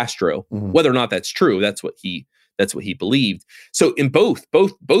Castro. Whether or not that's true, that's what he believed. So in both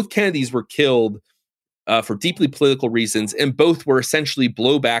Kennedys were killed for deeply political reasons, and both were essentially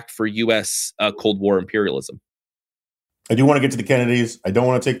blowback for U.S. Cold War imperialism. I do want to get to the Kennedys. I don't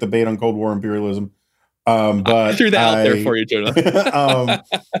want to take the bait on Cold War imperialism. But I threw that out there for you, Jonah.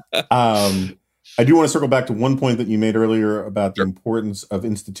 I do want to circle back to one point that you made earlier about the importance of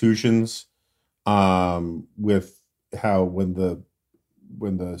institutions, with how when the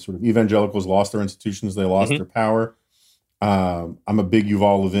sort of evangelicals lost their institutions, they lost their power. I'm a big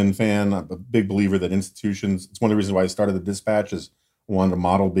Yuval Levin fan. I'm a big believer that institutions, it's one of the reasons why I started the Dispatch, is I wanted to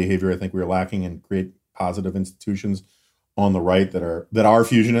model behavior I think we were lacking and create positive institutions on the right that are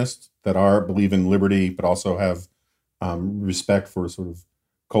fusionists, that believe in liberty, but also have respect for sort of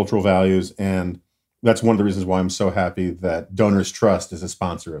cultural values. And that's one of the reasons why I'm so happy that Donors Trust is a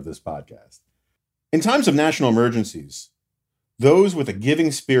sponsor of this podcast. In times of national emergencies, those with a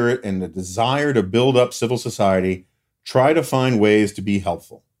giving spirit and a desire to build up civil society try to find ways to be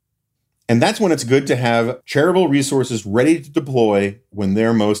helpful. And that's when it's good to have charitable resources ready to deploy when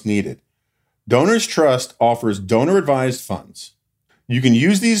they're most needed. Donors Trust offers donor-advised funds. You can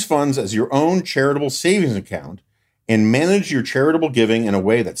use these funds as your own charitable savings account and manage your charitable giving in a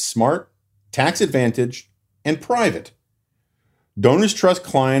way that's smart, tax-advantaged, and private. Donors Trust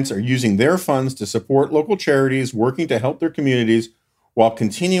clients are using their funds to support local charities working to help their communities while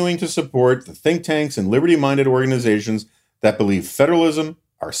continuing to support the think tanks and liberty-minded organizations that believe federalism,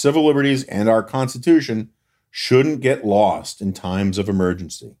 our civil liberties, and our Constitution shouldn't get lost in times of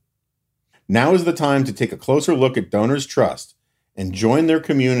emergency. Now is the time to take a closer look at Donors Trust and join their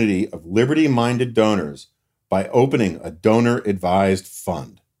community of liberty-minded donors by opening a donor-advised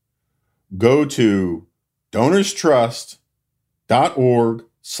fund. Go to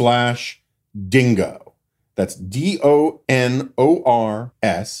donorstrust.org/dingo. That's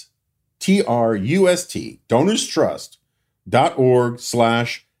DONORSTRUST,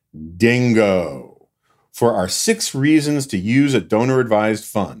 donorstrust.org/dingo, for our 6 reasons to use a donor-advised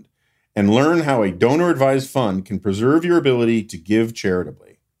fund, and learn how a donor-advised fund can preserve your ability to give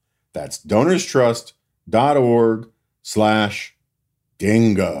charitably. That's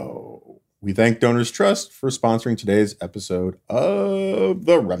donorstrust.org/dingo. We thank Donors Trust for sponsoring today's episode of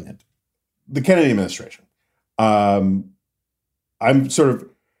The Remnant. The Kennedy administration. I'm a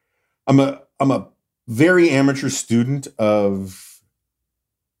very amateur student of,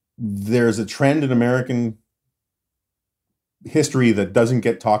 there's a trend in American history that doesn't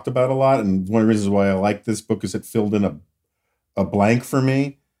get talked about a lot. And one of the reasons why I like this book is it filled in a blank for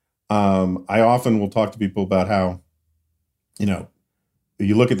me. I often will talk to people about how,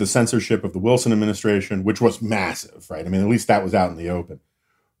 you look at the censorship of the Wilson administration, which was massive, right? I mean, at least that was out in the open.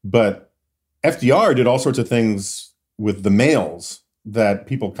 But FDR did all sorts of things with the mails that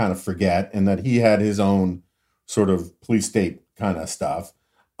people kind of forget, and that he had his own sort of police state kind of stuff.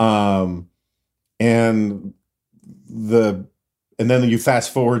 Um, and then you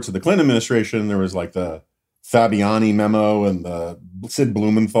fast forward to the Clinton administration, there was like the Fabiani memo and the Sid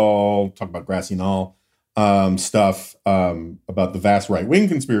Blumenthal talk about grassy knoll stuff about the vast right-wing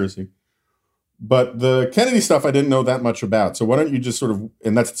conspiracy. But the Kennedy stuff I didn't know that much about. So why don't you just sort of,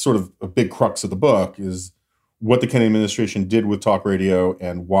 and that's sort of a big crux of the book, is what the Kennedy administration did with talk radio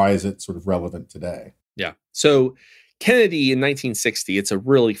and why is it sort of relevant today? Yeah. So Kennedy in 1960, it's a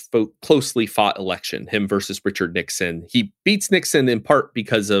really closely fought election, him versus Richard Nixon. He beats Nixon in part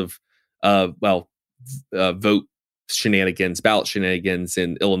because of, vote shenanigans, ballot shenanigans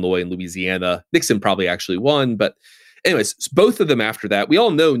in Illinois and Louisiana. Nixon probably actually won, but anyways, both of them after that. We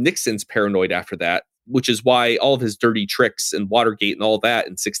all know Nixon's paranoid after that, which is why all of his dirty tricks and Watergate and all that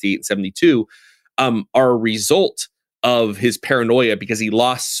in 68 and 72 are a result of his paranoia, because he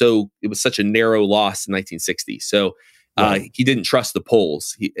lost it was such a narrow loss in 1960. So he didn't trust the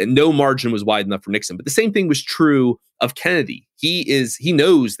polls, and no margin was wide enough for Nixon. But the same thing was true of Kennedy. He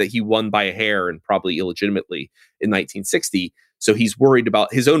knows that he won by a hair and probably illegitimately in 1960. So he's worried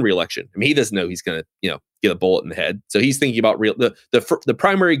about his own reelection. I mean, he doesn't know he's going to, get a bullet in the head. So he's thinking about the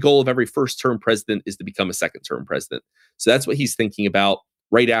primary goal of every first-term president is to become a second-term president. So that's what he's thinking about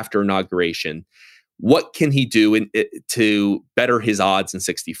right after inauguration. What can he do to better his odds in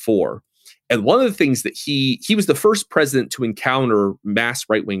 64? And one of the things that he was the first president to encounter mass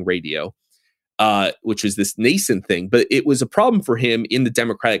right-wing radio, which was this nascent thing, but it was a problem for him in the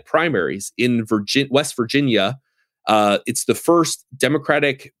Democratic primaries in West Virginia. It's the first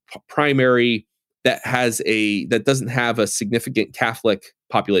Democratic primary that doesn't have a significant Catholic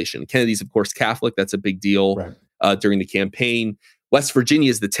population. Kennedy's, of course, Catholic. That's a big deal during the campaign. West Virginia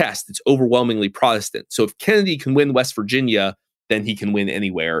is the test. It's overwhelmingly Protestant. So if Kennedy can win West Virginia, then he can win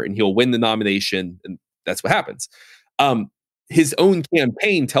anywhere, and he'll win the nomination, and that's what happens. His own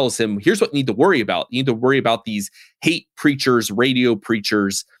campaign tells him, here's what you need to worry about. You need to worry about these hate preachers, radio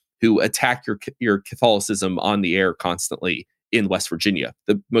preachers who attack your Catholicism on the air constantly in West Virginia.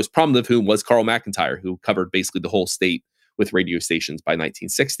 The most prominent of whom was Carl McIntyre, who covered basically the whole state with radio stations by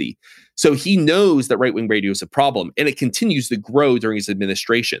 1960. So he knows that right-wing radio is a problem, and it continues to grow during his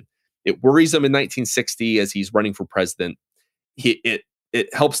administration. It worries him in 1960 as he's running for president. It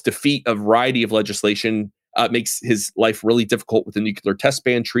helps defeat a variety of legislation. Makes his life really difficult with the nuclear test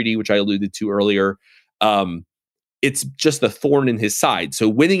ban treaty, which I alluded to earlier. It's just a thorn in his side. So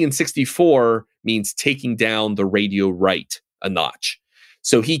winning in 64 means taking down the radio right a notch.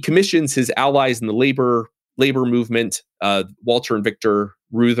 So he commissions his allies in the labor movement, Walter and Victor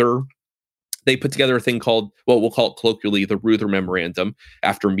Reuther. They put together a thing called, we'll call it colloquially, the Reuther Memorandum,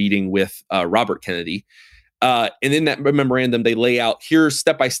 after meeting with Robert Kennedy. And in that memorandum, they lay out, here's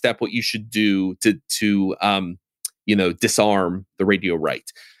step by step what you should do to disarm the radio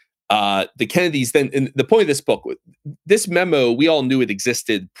right. The Kennedys then, and the point of this book, this memo, we all knew it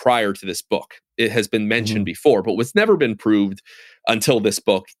existed prior to this book. It has been mentioned before, but what's never been proved until this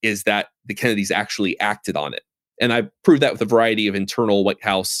book is that the Kennedys actually acted on it. And I proved that with a variety of internal White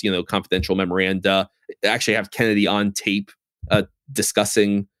House, confidential memoranda. I actually have Kennedy on tape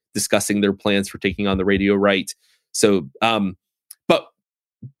discussing their plans for taking on the radio right. So, but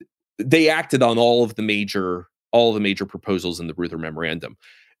they acted on all of the major proposals in the Reuther Memorandum.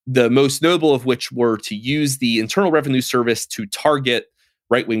 The most notable of which were to use the Internal Revenue Service to target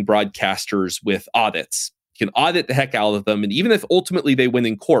right-wing broadcasters with audits. You can audit the heck out of them, and even if ultimately they win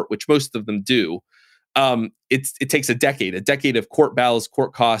in court, which most of them do, it takes a decade of court battles,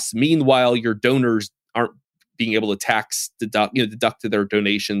 court costs. Meanwhile, your donors aren't being able to deduct their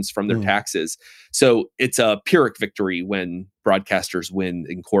donations from their taxes. So it's a Pyrrhic victory when broadcasters win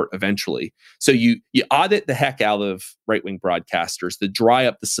in court eventually. So you audit the heck out of right-wing broadcasters to dry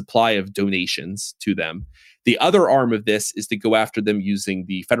up the supply of donations to them. The other arm of this is to go after them using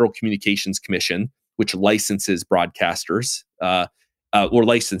the Federal Communications Commission, which licenses broadcasters or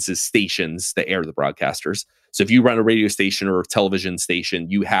licenses stations that air the broadcasters. So if you run a radio station or a television station,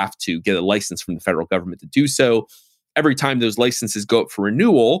 you have to get a license from the federal government to do so. Every time those licenses go up for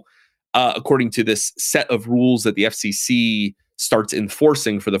renewal, according to this set of rules that the FCC starts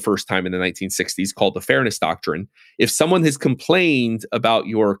enforcing for the first time in the 1960s, called the Fairness Doctrine, if someone has complained about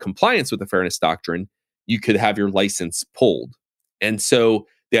your compliance with the Fairness Doctrine, you could have your license pulled. And so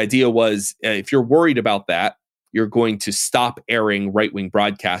the idea was, if you're worried about that, you're going to stop airing right-wing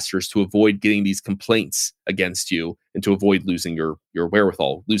broadcasters to avoid getting these complaints against you and to avoid losing your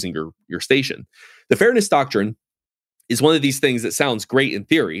wherewithal, losing your station. The Fairness Doctrine is one of these things that sounds great in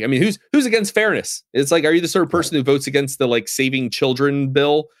theory. I mean, who's against fairness? It's like, are you the sort of person who votes against the Saving Children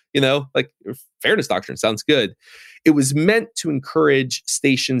bill? Fairness Doctrine sounds good. it was meant to encourage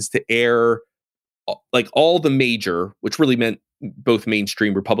stations to air like all the major, which really meant both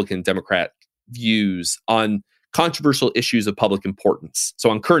mainstream Republican and Democrat views on controversial issues of public importance. So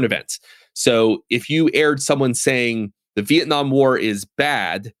on current events. So if you aired someone saying the Vietnam War is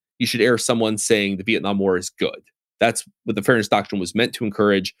bad, you should air someone saying the Vietnam War is good. That's what the Fairness Doctrine was meant to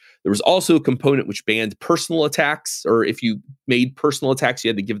encourage. There was also a component which banned personal attacks, or if you made personal attacks, you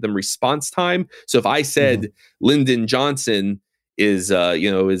had to give them response time. So if I said Lyndon Johnson is a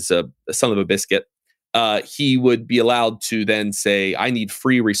son of a biscuit, he would be allowed to then say, I need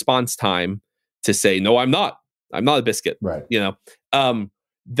free response time to say, no, I'm not a biscuit. Right.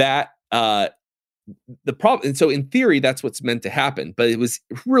 The problem, and so in theory, that's what's meant to happen, but it was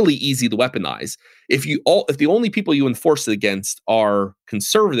really easy to weaponize. If the only people you enforce it against are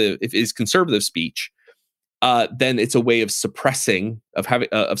conservative, if it is conservative speech, then it's a way of suppressing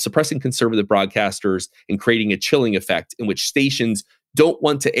conservative broadcasters and creating a chilling effect in which stations don't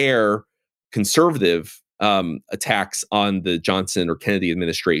want to air conservative attacks on the Johnson or Kennedy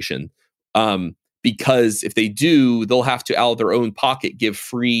administration. Because if they do, they'll have to, out of their own pocket, give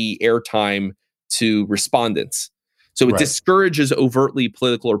free airtime to respondents. So it discourages overtly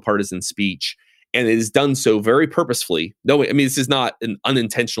political or partisan speech, and it is done so very purposefully. No, I mean, this is not an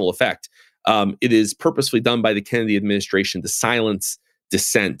unintentional effect. It is purposefully done by the Kennedy administration to silence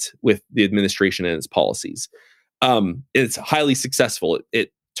dissent with the administration and its policies. It's highly successful.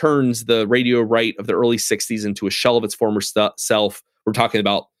 It turns the radio right of the early 60s into a shell of its former self. We're talking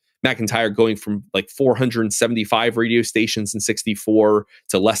about McIntyre going from like 475 radio stations in 64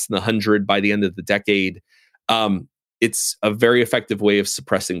 to less than 100 by the end of the decade. It's a very effective way of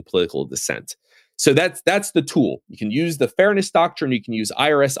suppressing political dissent. So that's the tool. You can use the Fairness Doctrine. You can use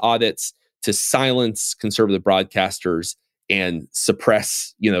IRS audits to silence conservative broadcasters and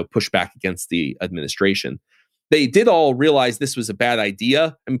suppress, pushback against the administration. They did all realize this was a bad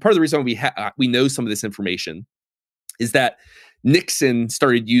idea. And part of the reason we know some of this information is that Nixon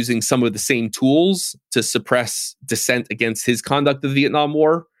started using some of the same tools to suppress dissent against his conduct of the Vietnam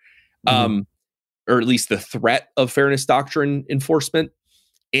War, or at least the threat of Fairness Doctrine enforcement.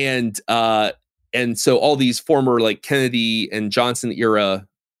 And so all these former like Kennedy and Johnson era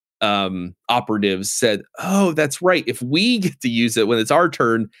operatives said, oh, that's right. If we get to use it when it's our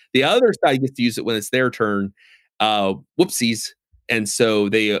turn, the other side gets to use it when it's their turn. Whoopsies. And so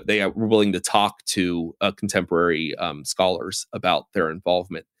they were willing to talk to contemporary scholars about their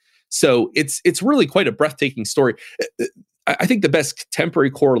involvement. So it's really quite a breathtaking story. I think the best contemporary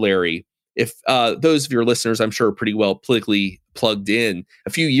corollary, if those of your listeners, I'm sure, are pretty well politically plugged in, a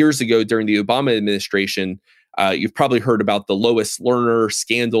few years ago during the Obama administration, you've probably heard about the Lois Lerner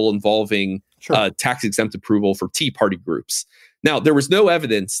scandal involving tax-exempt approval for Tea Party groups. Now, there was no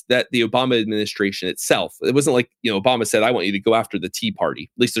evidence that the Obama administration itself, it wasn't like, Obama said, I want you to go after the Tea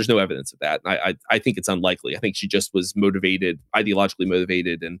Party. At least there's no evidence of that. I think it's unlikely. I think she just was ideologically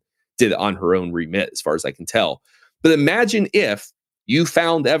motivated, and did it on her own remit, as far as I can tell. But imagine if you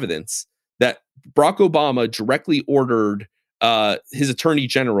found evidence that Barack Obama directly ordered his attorney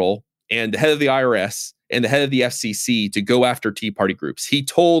general and the head of the IRS and the head of the FCC to go after Tea Party groups. He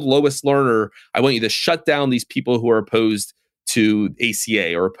told Lois Lerner, I want you to shut down these people who are opposed to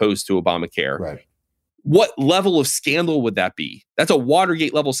ACA or opposed to Obamacare. Right. What level of scandal would that be? That's a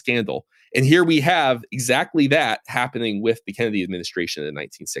Watergate level scandal. And here we have exactly that happening with the Kennedy administration in the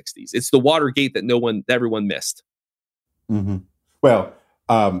 1960s. It's the Watergate that everyone missed. Mm-hmm. Well,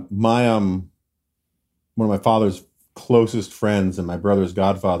 one of my father's closest friends and my brother's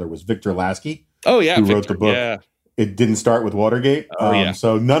godfather was Victor Lasky. Oh yeah, who wrote the book. Yeah. It Didn't Start with Watergate.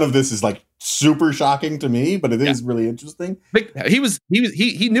 So none of this is like super shocking to me, but it is really interesting.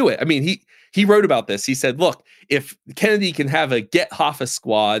 He knew it. I mean, he wrote about this. He said, look, if Kennedy can have a Get Hoffa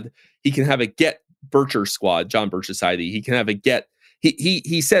squad, he can have a Get Bircher squad, John Birch Society. He can have a Get.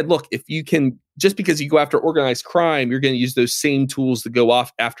 He said, look, if you can, just because you go after organized crime, you're going to use those same tools to go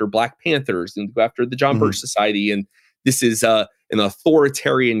off after Black Panthers and go after the John Birch Society. And this is an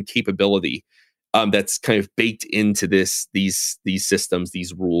authoritarian capability that's kind of baked into these systems,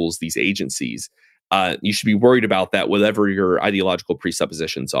 these rules, these agencies. You should be worried about that, whatever your ideological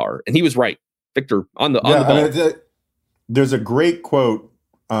presuppositions are. And he was right, Victor, on the ball. I mean, there's a great quote.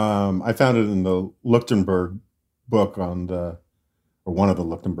 I found it in the Leuchtenberg book or one of the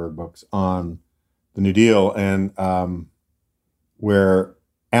Leuchtenberg books on the New Deal, and where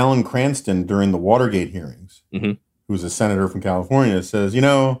Alan Cranston, during the Watergate hearings, who was a senator from California, says,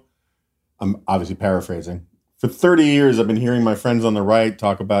 I'm obviously paraphrasing, for 30 years, I've been hearing my friends on the right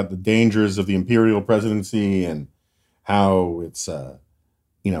talk about the dangers of the imperial presidency and how it's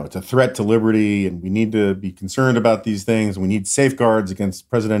it's a threat to liberty, and we need to be concerned about these things. We need safeguards against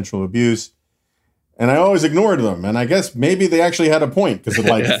presidential abuse. And I always ignored them. And I guess maybe they actually had a point, because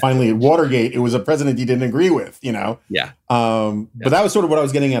finally at Watergate, it was a president he didn't agree with, Yeah. But that was sort of what I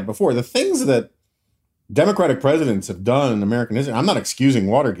was getting at before. The things that Democratic presidents have done in American history, I'm not excusing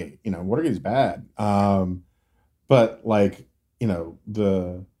Watergate. Watergate is bad. But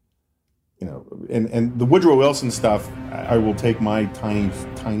and the Woodrow Wilson stuff, I will take my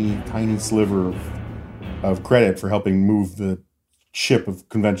tiny sliver of credit for helping move the ship of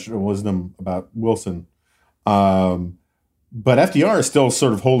conventional wisdom about Wilson. But FDR is still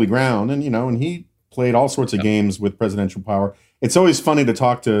sort of holy ground, and he played all sorts of games with presidential power. It's always funny to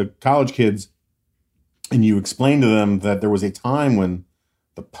talk to college kids, and you explain to them that there was a time when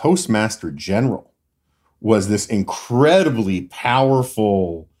the Postmaster General was this incredibly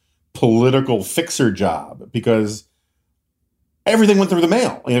powerful political fixer job, because everything went through the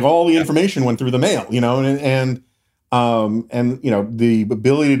mail. All the information went through the mail, and the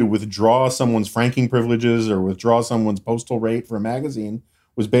ability to withdraw someone's franking privileges or withdraw someone's postal rate for a magazine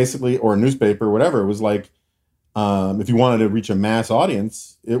was basically, or a newspaper, or whatever. It was like, if you wanted to reach a mass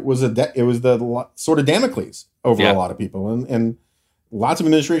audience, it was the sort of Damocles over a lot of people, and lots of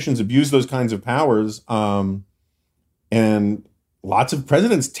administrations abuse those kinds of powers, and lots of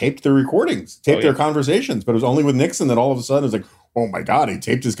presidents taped their recordings, their conversations, but it was only with Nixon that all of a sudden it was like, oh my God, he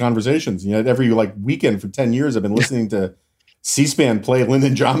taped his conversations. Every weekend for 10 years, I've been listening to C-SPAN play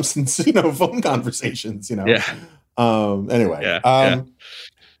Lyndon Johnson's, phone conversations, Anyway.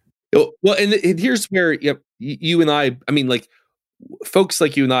 Well, and here's where you and I mean, folks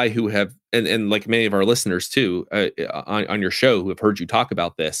like you and I who have, and like many of our listeners too, on your show who have heard you talk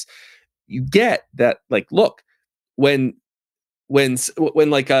about this, you get that, look, when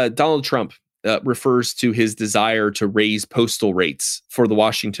Donald Trump refers to his desire to raise postal rates for the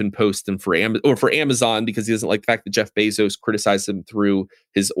Washington Post and for Amazon, because he doesn't like the fact that Jeff Bezos criticized him through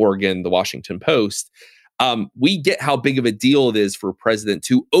his organ, the Washington Post. We get how big of a deal it is for a president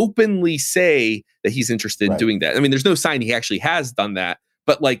to openly say that he's interested in doing that. I mean, there's no sign he actually has done that,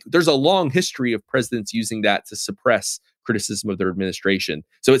 but there's a long history of presidents using that to suppress criticism of their administration.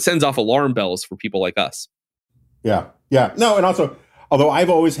 So it sends off alarm bells for people like us. Yeah. No, and also, although I've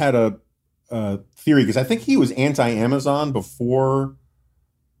always had a theory, because I think he was anti-Amazon before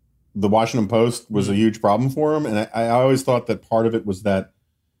the Washington Post was a huge problem for him. And I always thought that part of it was that,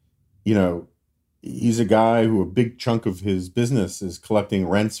 he's a guy who a big chunk of his business is collecting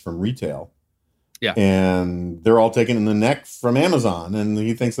rents from retail. Yeah. And they're all taken in the neck from Amazon, and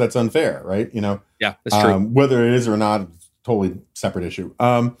he thinks that's unfair, right? Yeah, that's true. Whether it is or not, it's a totally separate issue.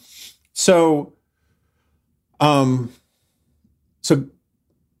 So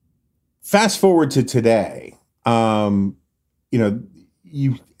fast forward to today,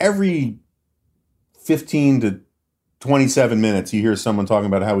 you every 15 to 27 minutes, you hear someone talking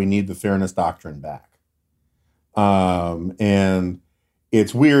about how we need the fairness doctrine back. And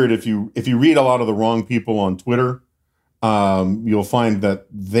it's weird, if you read a lot of the wrong people on Twitter, you'll find that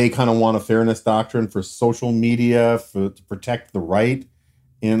they kind of want a fairness doctrine for social media, to protect the right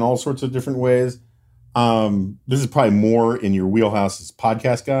in all sorts of different ways. This is probably more in your wheelhouse as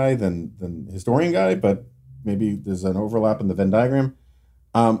podcast guy than historian guy, but maybe there's an overlap in the Venn diagram.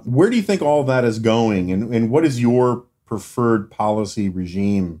 Where do you think all that is going, and what is your preferred policy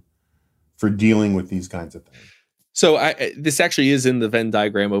regime for dealing with these kinds of things? So this actually is in the Venn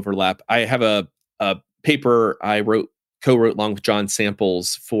diagram overlap. I have a paper I co-wrote along with John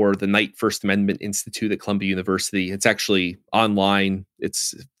Samples for the Knight First Amendment Institute at Columbia University. It's actually online.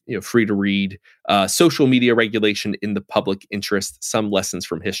 It's free to read. Social media regulation in the public interest, some lessons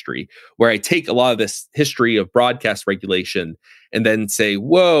from history, where I take a lot of this history of broadcast regulation and then say,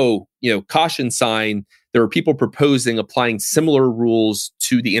 whoa, caution sign. There are people proposing applying similar rules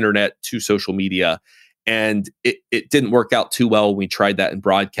to the internet, to social media. And it didn't work out too well when we tried that in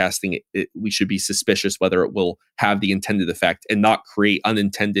broadcasting. We should be suspicious whether it will have the intended effect and not create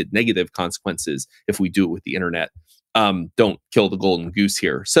unintended negative consequences if we do it with the internet. Don't kill the golden goose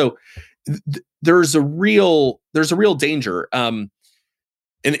here. So there's a real danger.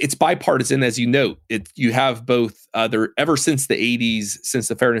 And it's bipartisan, as you note. You have both ever since the 80s, since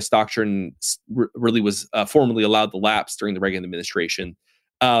the Fairness Doctrine really was formally allowed to lapse during the Reagan administration.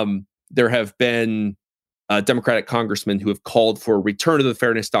 There have been Democratic congressmen who have called for a return of the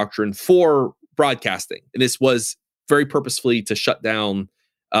Fairness Doctrine for broadcasting. And this was very purposefully to shut down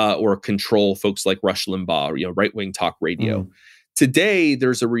or control folks like Rush Limbaugh, right-wing talk radio. Today,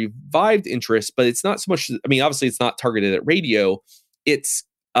 there's a revived interest, but it's not so much, obviously it's not targeted at radio. It's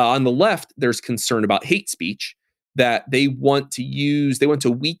on the left, there's concern about hate speech. that they want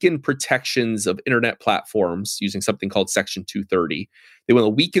to weaken protections of internet platforms using something called Section 230. They want to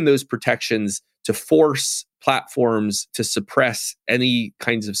weaken those protections to force platforms to suppress any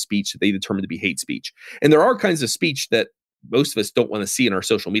kinds of speech that they determine to be hate speech. And there are kinds of speech that most of us don't want to see in our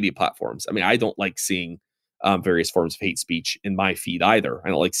social media platforms. I mean, I don't like seeing various forms of hate speech in my feed either. I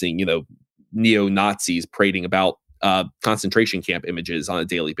don't like seeing, neo-Nazis parading about concentration camp images on a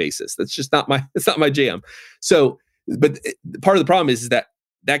daily basis. That's just not my jam. So, but part of the problem is that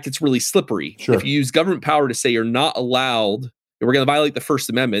gets really slippery. Sure. If you use government power to say you're not allowed, we're going to violate the First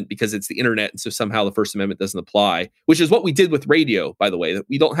Amendment because it's the internet, and so somehow the First Amendment doesn't apply, which is what we did with radio, by the way. That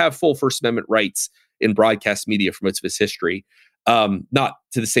we don't have full First Amendment rights in broadcast media for most of its history, not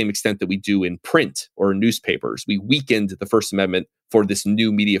to the same extent that we do in print or in newspapers. We weakened the First Amendment for this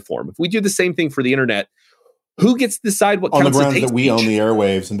new media form. If we do the same thing for the internet, who gets to decide what on counts the as grounds hate that we speech? own the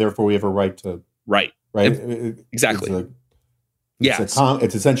airwaves, and therefore we have a right to right. Exactly.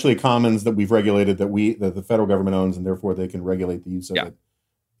 It's essentially commons that we've regulated that the federal government owns, and therefore they can regulate the use of it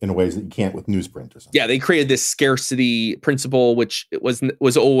in ways that you can't with newsprint or something. Yeah, they created this scarcity principle, which it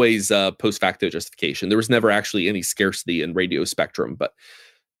was always post facto justification. There was never actually any scarcity in radio spectrum, but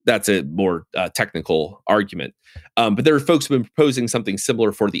that's a more technical argument. But there are folks who have been proposing something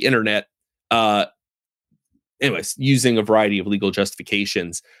similar for the internet. Anyways, using a variety of legal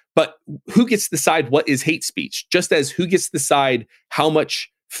justifications. But who gets to decide what is hate speech? Just as who gets to decide how much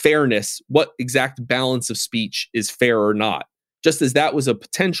fairness, what exact balance of speech is fair or not? Just as that was a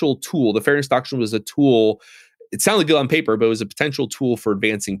potential tool, the fairness doctrine was a tool. It sounded good on paper, but it was a potential tool for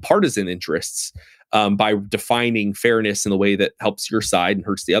advancing partisan interests by defining fairness in a way that helps your side and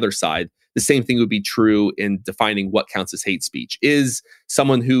hurts the other side. The same thing would be true in defining what counts as hate speech. Is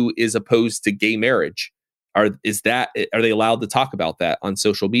someone who is opposed to gay marriage, are they allowed to talk about that on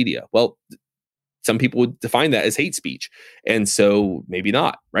social media? Well, some people would define that as hate speech, and so maybe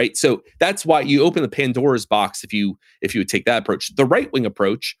not, right? So that's why you open the Pandora's box if you would take that approach. The right wing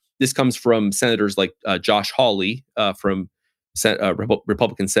approach, this comes from senators like Josh Hawley from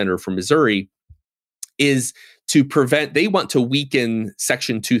Republican senator from Missouri, is to prevent. They want to weaken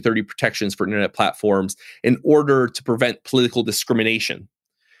Section 230 protections for internet platforms in order to prevent political discrimination.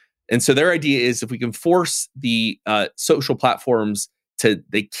 And so their idea is if we can force the social platforms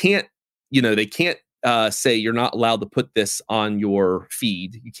they can't say you're not allowed to put this on your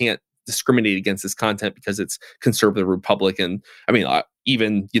feed. You can't discriminate against this content because it's conservative Republican. I mean, I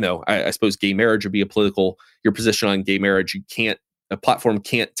suppose gay marriage would be your position on gay marriage. A platform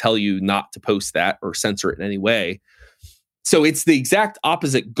can't tell you not to post that or censor it in any way. So it's the exact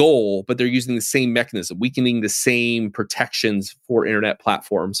opposite goal, but they're using the same mechanism, weakening the same protections for internet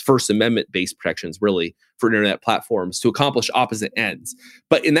platforms, First Amendment-based protections, really, for internet platforms to accomplish opposite ends.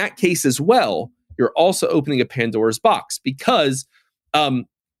 But in that case as well, you're also opening a Pandora's box because,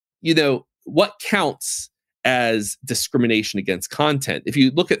 what counts as discrimination against content? If you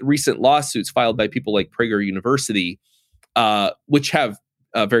look at recent lawsuits filed by people like Prager University, which have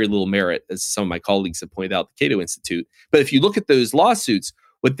very little merit, as some of my colleagues have pointed out, the Cato Institute. But if you look at those lawsuits,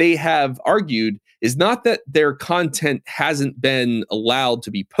 what they have argued is not that their content hasn't been allowed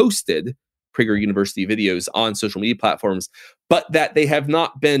to be posted, Prager University videos, on social media platforms, but that they have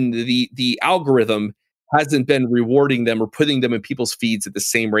not been, the algorithm hasn't been rewarding them or putting them in people's feeds at the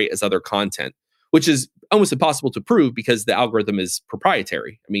same rate as other content, which is almost impossible to prove because the algorithm is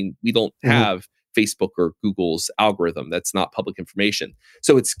proprietary. I mean, we don't have Facebook or Google's algorithm. That's not public information.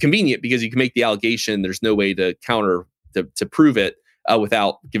 So it's convenient because you can make the allegation. There's no way to counter to prove it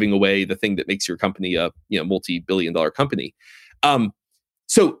without giving away the thing that makes your company a multi-billion-dollar company. Imagine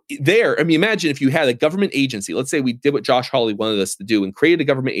if you had a government agency. Let's say we did what Josh Hawley wanted us to do and created a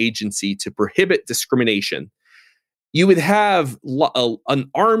government agency to prohibit discrimination. You would have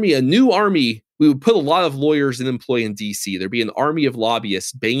a new army. We would put a lot of lawyers and employees in DC. There'd be an army of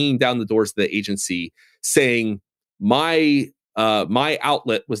lobbyists banging down the doors of the agency saying, my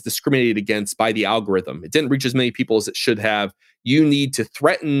outlet was discriminated against by the algorithm. It didn't reach as many people as it should have. You need to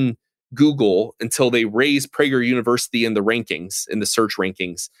threaten Google until they raise Prager University in the rankings, in the search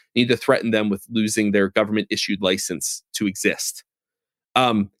rankings. You need to threaten them with losing their government-issued license to exist.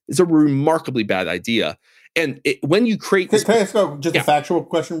 It's a remarkably bad idea. And when you create this... Can I ask a factual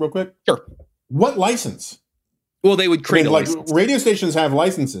question real quick? Sure. What license? Well, they would create a license. Radio stations have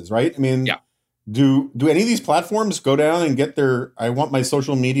licenses, right? I mean, do any of these platforms go down and get their I want my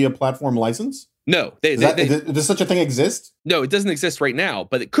social media platform license? No. Does such a thing exist? No, it doesn't exist right now,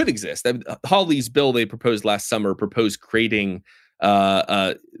 but it could exist. Hawley's bill they proposed last summer proposed creating,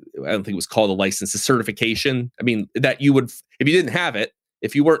 I don't think it was called a license, a certification. I mean, that you would, if you didn't have it,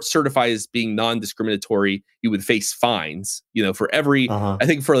 if you weren't certified as being non-discriminatory, you would face fines, for every, I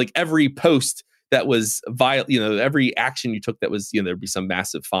think for like every post that was every action you took that was, there'd be some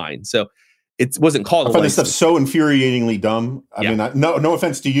massive fine. So it wasn't called I find this stuff so infuriatingly dumb. I mean, no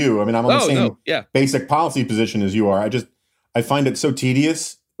offense to you. I mean, I'm on the same basic policy position as you are. I find it so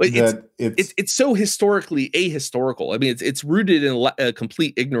tedious. That it's so historically ahistorical. I mean, it's rooted in a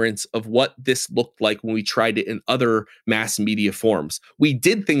complete ignorance of what this looked like when we tried it in other mass media forms. We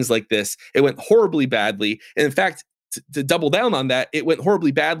did things like this. It went horribly badly. And in fact, to double down on that, it went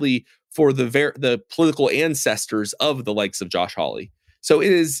horribly badly for the political ancestors of the likes of Josh Hawley. So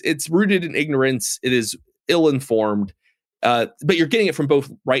it's rooted in ignorance. It is ill-informed. But you're getting it from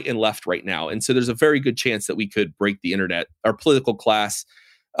both right and left right now. And so there's a very good chance that we could break the internet. Our political class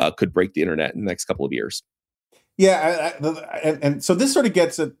could break the internet in the next couple of years. Yeah. And so this sort of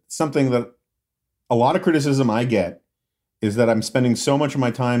gets at something that a lot of criticism I get is that I'm spending so much of my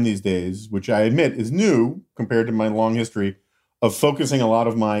time these days, which I admit is new compared to my long history, of focusing a lot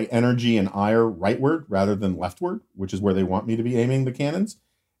of my energy and ire rightward rather than leftward, which is where they want me to be aiming the cannons.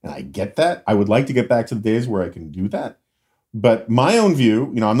 And I get that. I would like to get back to the days where I can do that. But my own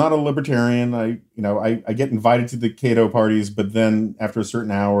view, I'm not a libertarian. I get invited to the Cato parties, but then after a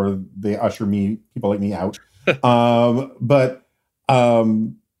certain hour, they usher people like me out.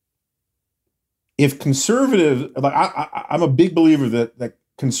 If conservatives, like I'm a big believer that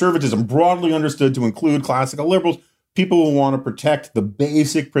conservatism, broadly understood to include classical liberals, people will want to protect the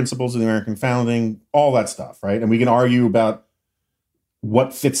basic principles of the American founding, all that stuff, right? And we can argue about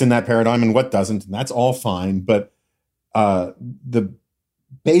what fits in that paradigm and what doesn't, and that's all fine. But the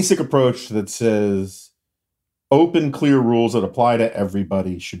basic approach that says open, clear rules that apply to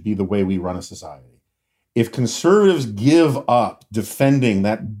everybody should be the way we run a society. If conservatives give up defending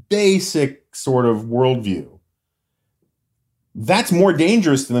that basic sort of worldview, that's more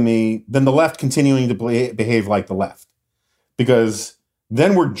dangerous to me than the left continuing to behave like the left. Because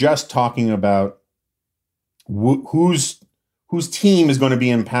then we're just talking about whose team is going to be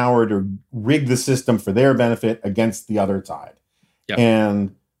empowered or rig the system for their benefit against the other side. Yep.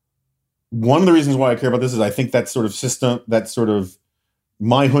 And one of the reasons why I care about this is I think that sort of system, that sort of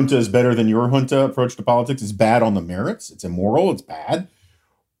my junta is better than your junta approach to politics is bad on the merits. It's immoral. It's bad.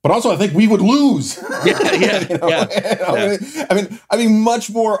 But also I think we would lose. I'd be much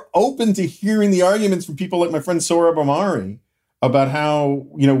more open to hearing the arguments from people like my friend Sohrab Ahmari about how,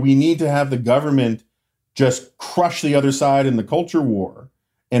 we need to have the government just crush the other side in the culture war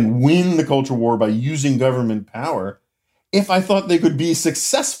and win the culture war by using government power if I thought they could be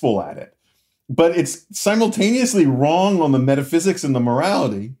successful at it. But it's simultaneously wrong on the metaphysics and the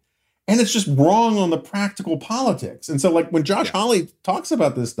morality, and it's just wrong on the practical politics. And so like when Josh Hawley talks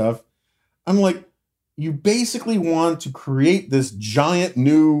about this stuff, I'm like, you basically want to create this giant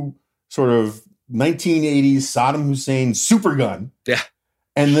new sort of 1980s Saddam Hussein super gun. Yeah.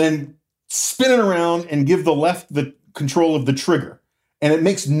 And then spin it around and give the left the control of the trigger. And it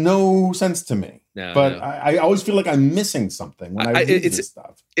makes no sense to me. I always feel like I'm missing something when I read this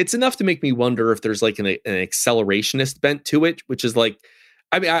stuff. It's enough to make me wonder if there's like an accelerationist bent to it, which is like,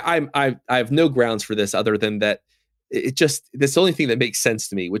 I mean, I have no grounds for this other than that that's the only thing that makes sense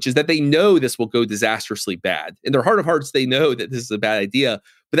to me, which is that they know this will go disastrously bad. In their heart of hearts, they know that this is a bad idea,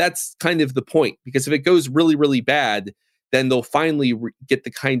 but that's kind of the point, because if it goes really, really bad, then they'll finally get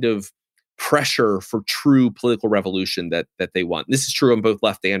the kind of pressure for true political revolution that they want. And this is true on both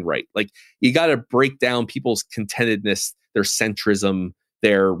left and right. Like, you got to break down people's contentedness, their centrism,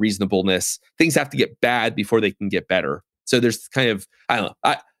 their reasonableness. Things have to get bad before they can get better. So there's kind of, I don't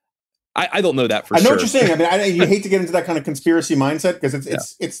know. I don't know that for sure. I know what you're saying. I mean, you hate to get into that kind of conspiracy mindset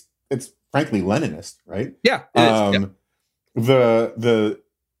because it's frankly Leninist, right? Yeah.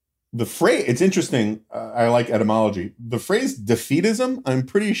 The phrase, it's interesting. I like etymology. The phrase defeatism, I'm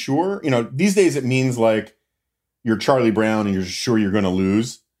pretty sure, these days it means like you're Charlie Brown and you're sure you're going to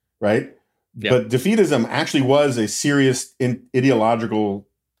lose, right? Yeah. But defeatism actually was a serious ideological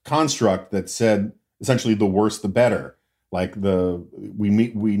construct that said essentially the worse the better. Like we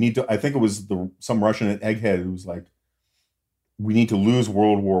need to, I think it was some Russian at Egghead who was like, we need to lose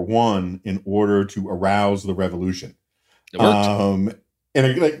World War I in order to arouse the revolution. It worked.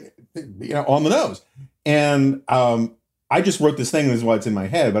 And on the nose. And I just wrote this thing, this is why it's in my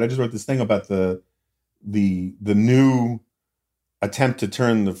head, but I just wrote this thing about the new attempt to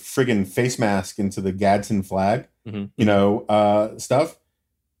turn the friggin' face mask into the Gadsden flag, stuff.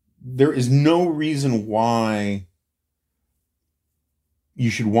 There is no reason why you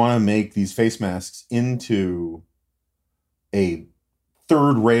should want to make these face masks into a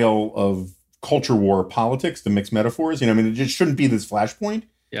third rail of culture war politics, the mixed metaphors. I mean, it just shouldn't be this flashpoint.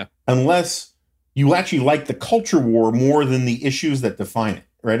 Yeah. Unless you actually like the culture war more than the issues that define it,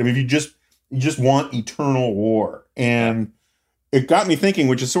 right? I mean, if you just want eternal war. And it got me thinking,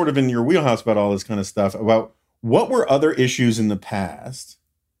 which is sort of in your wheelhouse about all this kind of stuff, about what were other issues in the past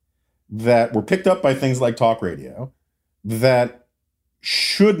that were picked up by things like talk radio that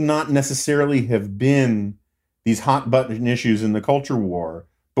should not necessarily have been these hot button issues in the culture war,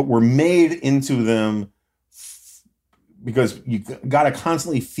 but were made into them because you got to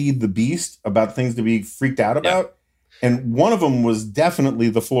constantly feed the beast about things to be freaked out about. Yeah. And one of them was definitely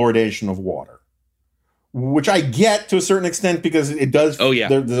the fluoridation of water, which I get to a certain extent because it does. Oh, yeah.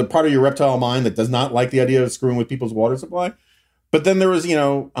 There's a part of your reptile mind that does not like the idea of screwing with people's water supply. But then there was, the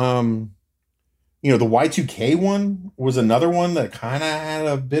Y2K one was another one that kind of had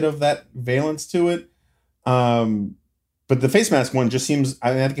a bit of that valence to it. But the face mask one just seems,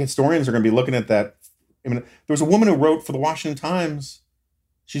 I think historians are going to be looking at that. I mean, there was a woman who wrote for the Washington Times.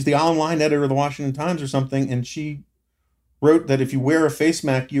 She's the online editor of the Washington Times or something. And she wrote that if you wear a face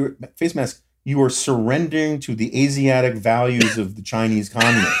mask, you are surrendering to the Asiatic values of the Chinese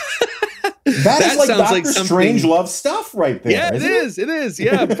communists. That is like Dr. Strangelove stuff right there. Yeah, it is.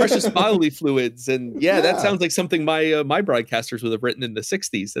 Yeah, precious bodily fluids. And that sounds like something my broadcasters would have written in the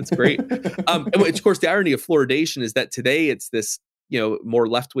 60s. That's great. And of course, the irony of fluoridation is that today it's this, more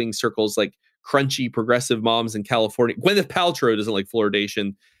left-wing circles like crunchy progressive moms in California. Gwyneth Paltrow doesn't like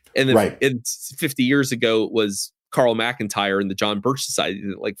fluoridation. And then 50 years ago, it was Carl McIntyre and the John Birch Society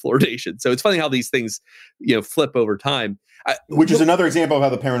didn't like fluoridation. So it's funny how these things, flip over time. Which is another example of how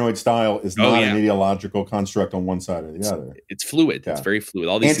the paranoid style is not an ideological construct on one side or the other. It's fluid. Yeah. It's very fluid.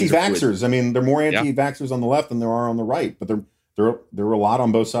 All these anti-vaxxers. I mean, there are more anti-vaxxers on the left than there are on the right, but there are a lot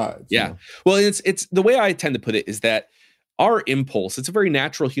on both sides. Yeah. Well, it's the way I tend to put it is that our impulse, it's a very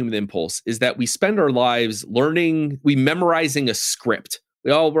natural human impulse, is that we spend our lives memorizing a script.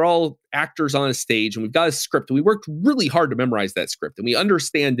 We're all actors on a stage and we've got a script. And we worked really hard to memorize that script and we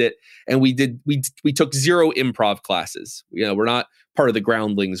understand it. And we took 0 improv classes. We're not part of the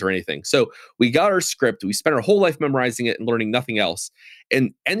groundlings or anything. So we got our script. We spent our whole life memorizing it and learning nothing else.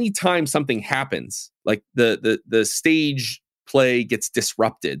 And anytime something happens, like the stage play gets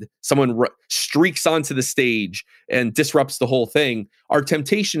disrupted, someone streaks onto the stage and disrupts the whole thing. Our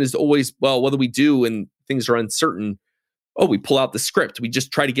temptation is always, well, what do we do when things are uncertain? Oh, we pull out the script. We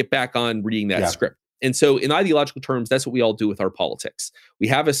just try to get back on reading that script. And so in ideological terms, that's what we all do with our politics. We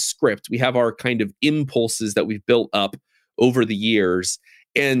have a script. We have our kind of impulses that we've built up over the years.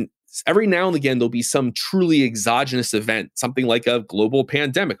 And every now and again, there'll be some truly exogenous event, something like a global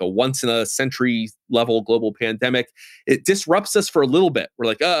pandemic, a once in a century level global pandemic. It disrupts us for a little bit. We're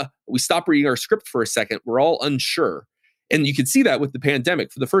like, we stop reading our script for a second. We're all unsure. And you can see that with the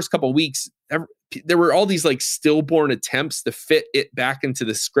pandemic. For the first couple of weeks, there were all these like stillborn attempts to fit it back into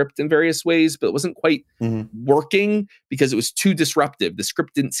the script in various ways, but it wasn't quite working because it was too disruptive. The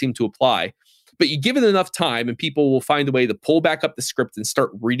script didn't seem to apply. But you give it enough time and people will find a way to pull back up the script and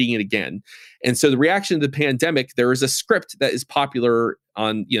start reading it again. And so the reaction to the pandemic, there is a script that is popular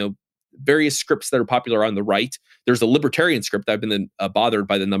on, various scripts that are popular on the right. There's a libertarian script. I've been bothered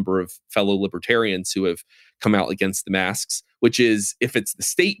by the number of fellow libertarians who have come out against the masks, which is if it's the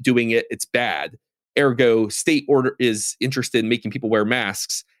state doing it, it's bad. Ergo, state order is interested in making people wear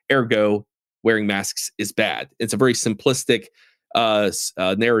masks. Ergo, wearing masks is bad. It's a very simplistic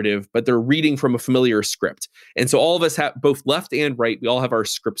narrative, but they're reading from a familiar script. And so all of us have, both left and right, we all have our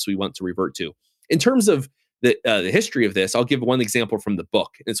scripts we want to revert to. In terms of the history of this, I'll give one example from the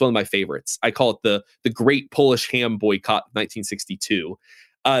book. It's one of my favorites. I call it the Great Polish Ham Boycott of 1962.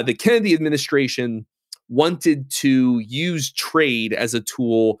 The Kennedy administration wanted to use trade as a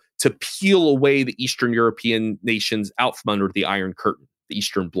tool to peel away the Eastern European nations out from under the Iron Curtain, the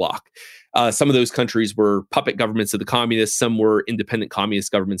Eastern Bloc. Some of those countries were puppet governments of the communists. Some were independent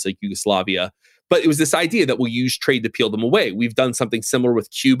communist governments like Yugoslavia. But it was this idea that we'll use trade to peel them away. We've done something similar with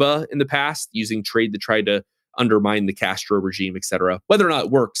Cuba in the past, using trade to try to undermine the Castro regime, et cetera. Whether or not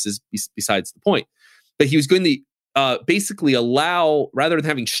it works is besides the point. But he was going to basically allow, rather than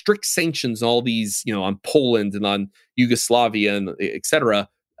having strict sanctions on all these, on Poland and on Yugoslavia and et cetera,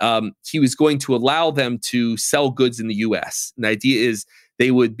 he was going to allow them to sell goods in the U.S. And the idea is they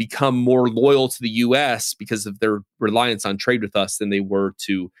would become more loyal to the U.S. because of their reliance on trade with us than they were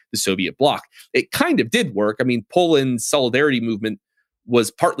to the Soviet bloc. It kind of did work. I mean, Poland's solidarity movement was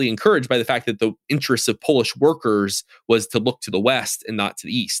partly encouraged by the fact that the interests of Polish workers was to look to the West and not to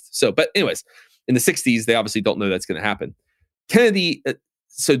the East. So, but anyways, in the 60s, they obviously don't know that's going to happen. Kennedy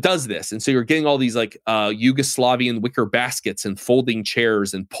so does this. And so you're getting all these like Yugoslavian wicker baskets and folding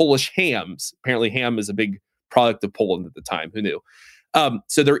chairs and Polish hams. Apparently ham is a big product of Poland at the time. Who knew?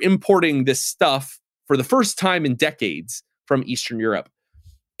 So they're importing this stuff for the first time in decades from Eastern Europe.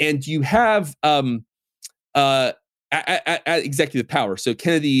 And you have executive power. So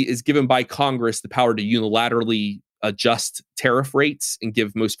Kennedy is given by Congress the power to unilaterally adjust tariff rates and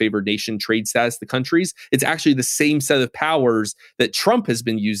give most favored nation trade status to countries. It's actually the same set of powers that Trump has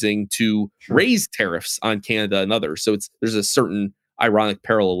been using to raise tariffs on Canada and others. So there's a certain ironic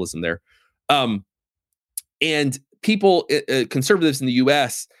parallelism there. And people, conservatives in the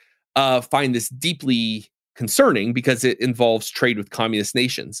US, find this deeply concerning because it involves trade with communist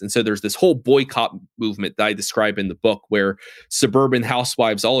nations. And so there's this whole boycott movement that I describe in the book where suburban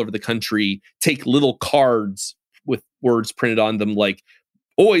housewives all over the country take little cards with words printed on them like,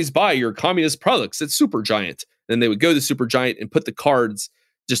 always buy your communist products at Supergiant. And they would go to Supergiant and put the cards,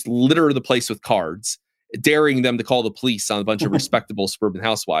 just litter the place with cards, daring them to call the police on a bunch of respectable suburban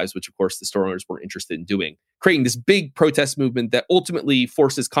housewives, which of course the store owners weren't interested in doing, creating this big protest movement that ultimately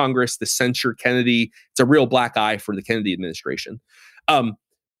forces Congress to censure Kennedy. It's a real black eye for the Kennedy administration.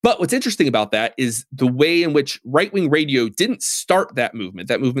 But what's interesting about that is the way in which right-wing radio didn't start that movement.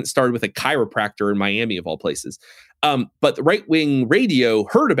 That movement started with a chiropractor in Miami, of all places. But the right-wing radio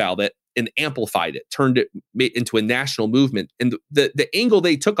heard about it and amplified it, turned it into a national movement. And the angle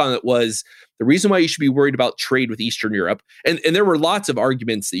they took on it was the reason why you should be worried about trade with Eastern Europe. And there were lots of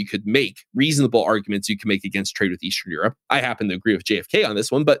arguments that you could make, reasonable arguments you could make against trade with Eastern Europe. I happen to agree with JFK on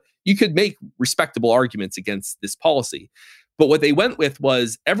this one, but you could make respectable arguments against this policy. But what they went with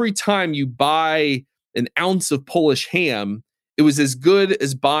was every time you buy an ounce of Polish ham, it was as good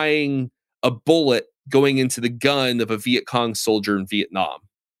as buying a bullet going into the gun of a Viet Cong soldier in Vietnam,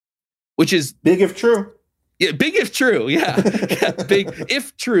 which is big if true. Yeah, big if true. Yeah, big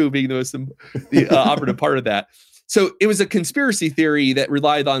if true being the operative part of that. So it was a conspiracy theory that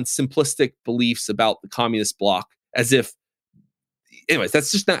relied on simplistic beliefs about the communist bloc, as if. Anyways,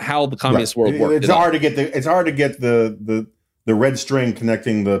 that's just not how the communist world worked. It's hard to get the red string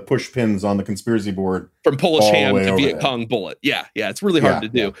connecting the push pins on the conspiracy board from Polish ham to Viet Cong bullet. Yeah. It's really hard to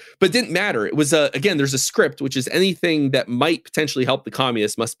do, but it didn't matter. It was again, there's a script, which is anything that might potentially help the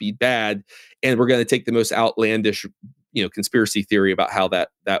communists must be bad. And we're going to take the most outlandish, conspiracy theory about how that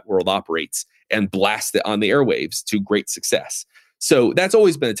world operates and blast it on the airwaves to great success. So that's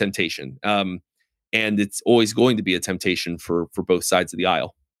always been a temptation. And it's always going to be a temptation for both sides of the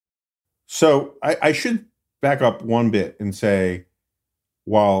aisle. So I should back up one bit and say,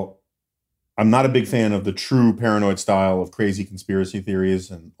 while I'm not a big fan of the true paranoid style of crazy conspiracy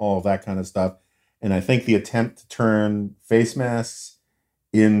theories and all of that kind of stuff, and I think the attempt to turn face masks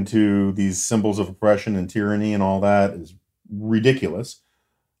into these symbols of oppression and tyranny and all that is ridiculous.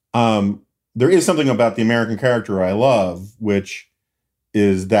 There is something about the American character I love, which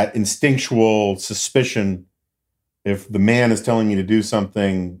is that instinctual suspicion. If the man is telling me to do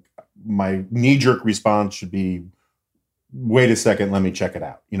something, my knee-jerk response should be, wait a second, let me check it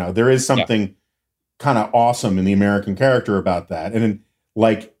out. There is something kind of awesome in the American character about that. And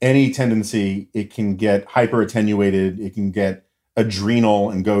like any tendency, it can get hyper-attenuated, it can get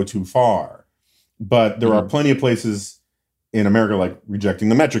adrenal and go too far. But there are plenty of places in America, like rejecting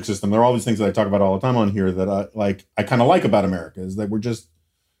the metric system. There are all these things that I talk about all the time on here that I kind of like about America, is that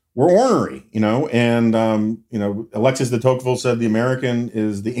we're ornery, and, Alexis de Tocqueville said the American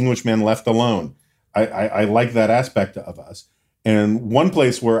is the Englishman left alone. I like that aspect of us. And one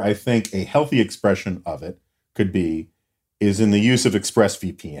place where I think a healthy expression of it could be is in the use of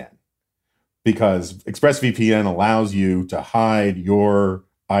ExpressVPN, because ExpressVPN allows you to hide your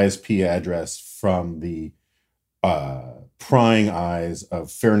ISP address from the prying eyes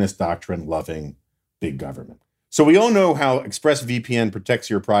of fairness doctrine loving big government. So we all know how ExpressVPN protects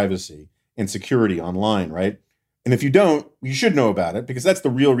your privacy and security online, right? And if you don't, you should know about it, because that's the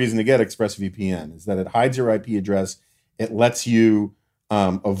real reason to get ExpressVPN, is that it hides your IP address. It lets you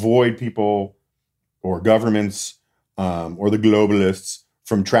avoid people or governments or the globalists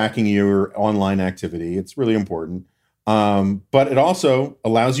from tracking your online activity. It's really important. But it also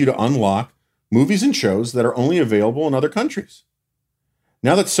allows you to unlock movies and shows that are only available in other countries.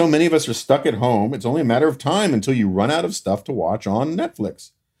 Now that so many of us are stuck at home, it's only a matter of time until you run out of stuff to watch on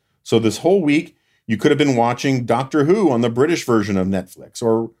Netflix. So this whole week, you could have been watching Doctor Who on the British version of Netflix,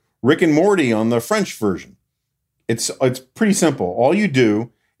 or Rick and Morty on the French version. It's pretty simple. All you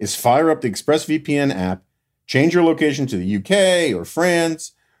do is fire up the ExpressVPN app, change your location to the UK or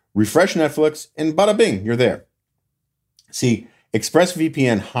France, refresh Netflix, and bada bing, you're there. See,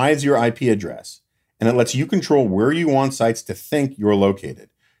 ExpressVPN hides your IP address and it lets you control where you want sites to think you're located.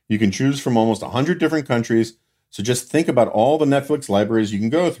 You can choose from almost 100 different countries, so just think about all the Netflix libraries you can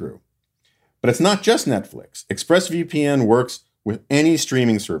go through. But it's not just Netflix. ExpressVPN works with any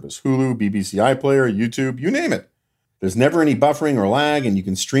streaming service, Hulu, BBC iPlayer, YouTube, you name it. There's never any buffering or lag, and you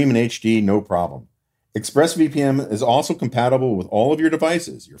can stream in HD no problem. ExpressVPN is also compatible with all of your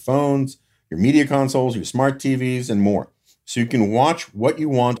devices, your phones, your media consoles, your smart TVs, and more. So you can watch what you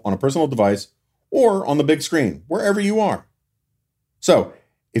want on a personal device or on the big screen, wherever you are. So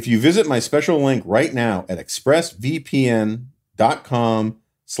if you visit my special link right now at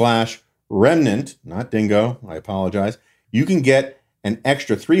expressvpn.com/remnant, not dingo, I apologize, you can get an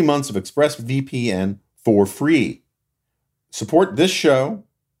extra 3 months of ExpressVPN for free. Support this show,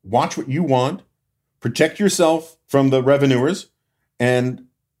 watch what you want, protect yourself from the revenuers, and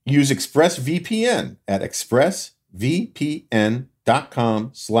use ExpressVPN at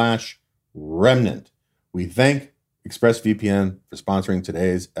expressvpn.com/remnant. We thank ExpressVPN for sponsoring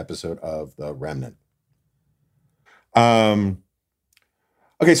today's episode of The Remnant. Okay,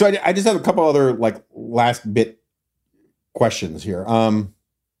 so I just have a couple other last bit questions here.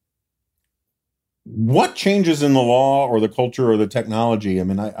 What changes in the law or the culture or the technology? I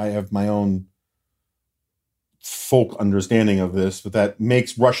mean, I have my own folk understanding of this, but that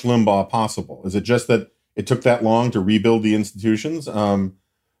makes Rush Limbaugh possible. Is it just that it took that long to rebuild the institutions?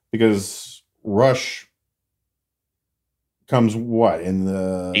 Because Rush comes what in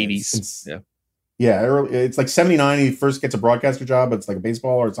the 80s? Yeah, early, it's like 79. He first gets a broadcaster job. It's like a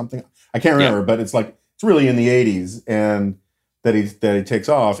baseball or something. I can't remember, but it's really in the 80s, and that he takes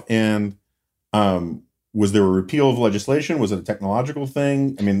off. And was there a repeal of legislation? Was it a technological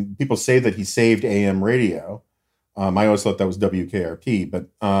thing? I mean, people say that he saved AM radio. I always thought that was WKRP, but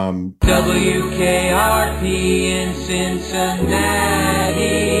WKRP in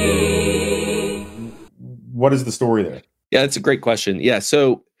Cincinnati. What is the story there? Yeah, that's a great question. Yeah,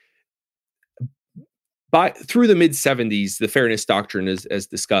 so through the mid 70s, the Fairness Doctrine, as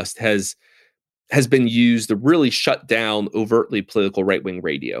discussed, has been used to really shut down overtly political right-wing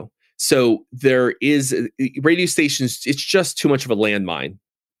radio. So there is radio stations. It's just too much of a landmine.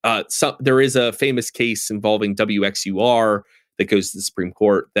 There is a famous case involving WXUR that goes to the Supreme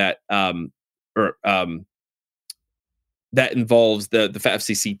Court that involves the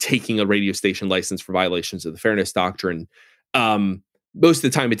FCC taking a radio station license for violations of the Fairness Doctrine. Most of the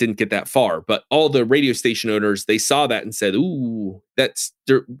time, it didn't get that far, but all the radio station owners, they saw that and said, "Ooh,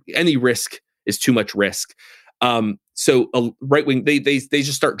 any risk is too much risk." So a right wing, they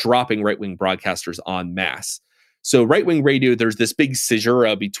just start dropping right wing broadcasters en masse. So right wing radio, there's this big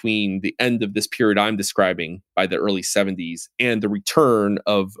caesura between the end of this period I'm describing by the early 70s and the return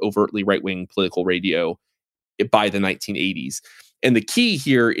of overtly right wing political radio by the 1980s. And the key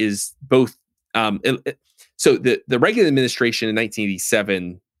here is both. So the Reagan administration in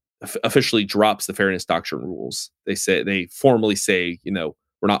 1987 officially drops the Fairness Doctrine rules. They formally say, we're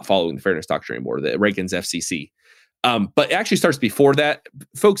not following the Fairness Doctrine anymore. The Reagan's FCC. But it actually starts before that.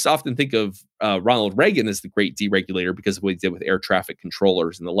 Folks often think of Ronald Reagan as the great deregulator because of what he did with air traffic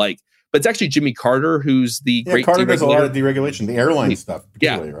controllers and the like. But it's actually Jimmy Carter who's the great Carter deregulator. Does a lot of deregulation, the airline stuff,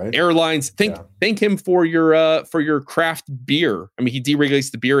 particularly, right? Airlines. Thank him for your craft beer. I mean, he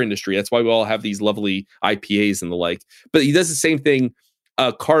deregulates the beer industry. That's why we all have these lovely IPAs and the like. But he does the same thing.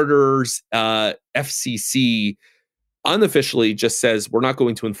 Carter's FCC unofficially just says we're not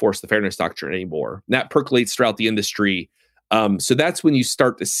going to enforce the Fairness Doctrine anymore. And that percolates throughout the industry. So that's when you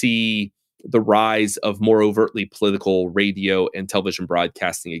start to see the rise of more overtly political radio and television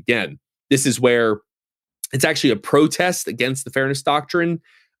broadcasting again. This is where it's actually a protest against the Fairness Doctrine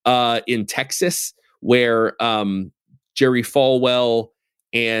in Texas, where Jerry Falwell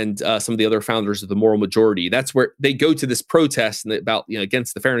and some of the other founders of the Moral Majority, that's where they go to this protest about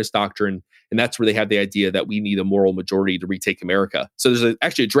against the Fairness Doctrine, and that's where they have the idea that we need a moral majority to retake America. So there's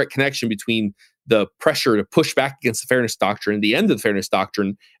actually a direct connection between the pressure to push back against the Fairness Doctrine, the end of the Fairness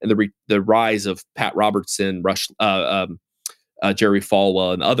Doctrine, and the rise of Pat Robertson, Jerry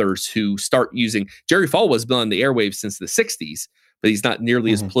Falwell, and others who start using. Jerry Falwell has been on the airwaves since the 60s, but he's not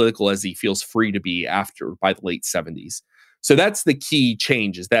nearly as political as he feels free to be by the late 70s. So that's the key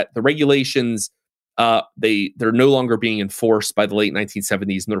change, is that the regulations, they're no longer being enforced by the late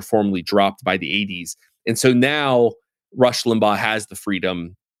 1970s, and they're formally dropped by the 80s. And so now Rush Limbaugh has the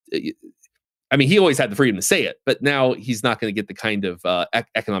freedom. I mean, he always had the freedom to say it, but now he's not going to get the kind of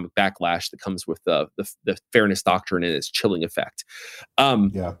economic backlash that comes with the Fairness Doctrine and its chilling effect.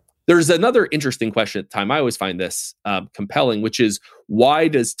 There's another interesting question at the time. I always find this compelling, which is, why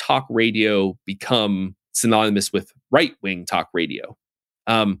does talk radio become synonymous with right-wing talk radio?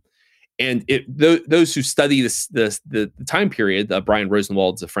 And And those who study the time period, Brian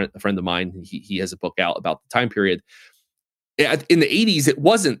Rosenwald's a friend of mine. He has a book out about the time period. In the 80s, it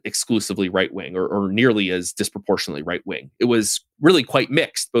wasn't exclusively right wing or nearly as disproportionately right wing. It was really quite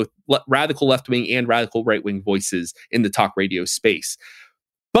mixed, both radical left wing and radical right wing voices in the talk radio space.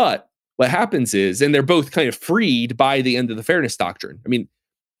 But what happens is, and they're both kind of freed by the end of the Fairness Doctrine. I mean,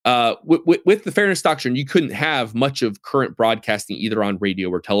 with the Fairness Doctrine, you couldn't have much of current broadcasting either on radio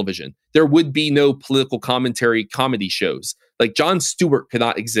or television. There would be no political commentary comedy shows. Like Jon Stewart could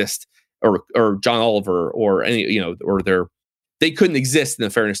not exist, or John Oliver, or any, they couldn't exist in the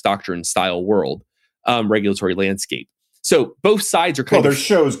Fairness Doctrine style world, regulatory landscape. So both sides are their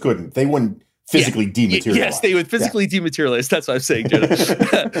shows couldn't. They wouldn't physically dematerialize. Yes, they would physically dematerialize. That's what I'm saying, Jonah.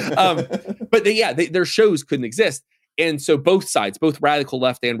 But their shows couldn't exist. And so both sides, both radical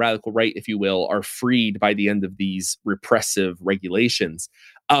left and radical right, if you will, are freed by the end of these repressive regulations.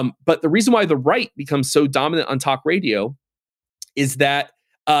 But the reason why the right becomes so dominant on talk radio is that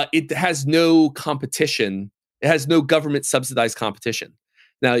it has no competition. It has no government subsidized competition.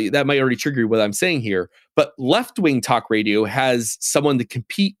 Now, that might already trigger what I'm saying here, but left-wing talk radio has someone to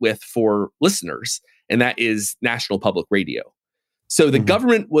compete with for listeners, and that is National Public Radio. So the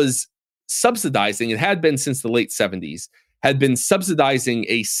government was subsidizing, it had been since the late 70s, had been subsidizing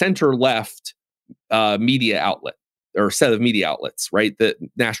a center-left media outlet, or set of media outlets, right? The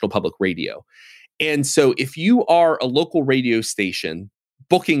National Public Radio. And so if you are a local radio station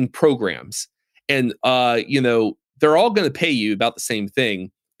booking programs, and, they're all going to pay you about the same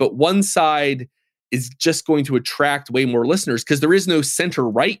thing, but one side is just going to attract way more listeners because there is no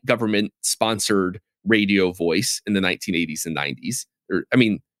center-right government-sponsored radio voice in the 1980s and 90s.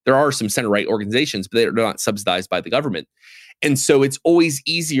 There are some center-right organizations, but they're not subsidized by the government. And so it's always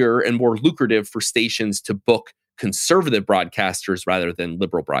easier and more lucrative for stations to book conservative broadcasters rather than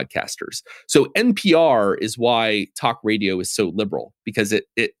liberal broadcasters. So NPR is why talk radio is so liberal, because it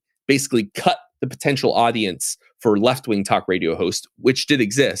basically cut the potential audience for left-wing talk radio hosts, which did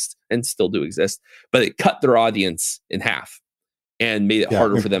exist and still do exist, but it cut their audience in half and made it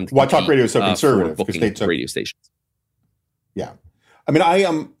harder for them to why talk radio is so conservative, because they took radio stations. Yeah.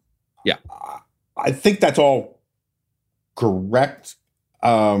 I think that's all correct.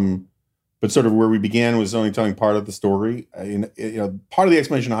 But sort of where we began was only telling part of the story. Part of the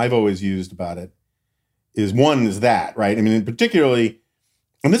explanation I've always used about it is that, right? Particularly,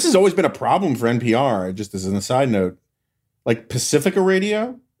 and this has always been a problem for NPR, just as an aside note, like Pacifica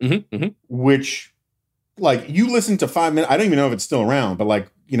Radio, which, like, you listen to 5 minutes, I don't even know if it's still around, but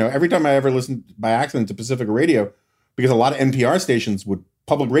every time I ever listened by accident to Pacifica Radio, because a lot of NPR stations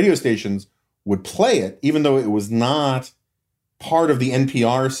public radio stations would play it, even though it was not part of the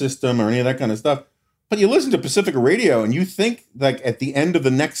NPR system or any of that kind of stuff. But you listen to Pacifica Radio and you think, like, at the end of the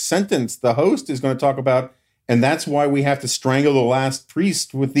next sentence, the host is going to talk about, and that's why we have to strangle the last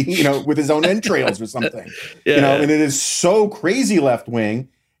priest with with his own entrails or something. And it is so crazy left wing.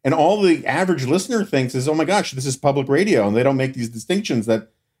 And all the average listener thinks is, oh my gosh, this is public radio. And they don't make these distinctions that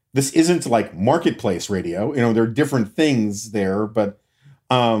this isn't like marketplace radio. There are different things there, but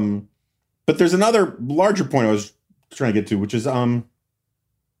there's another larger point I was trying to get to, which is,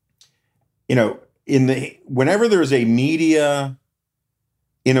 whenever there's a media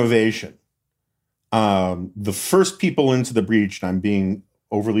innovation, the first people into the breach, and I'm being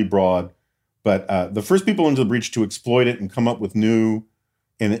overly broad, but the first people into the breach to exploit it and come up with new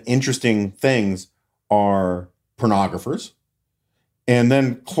and interesting things are pornographers. And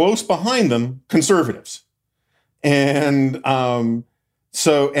then close behind them, conservatives. And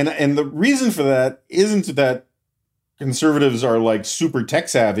so the reason for that isn't that conservatives are like super tech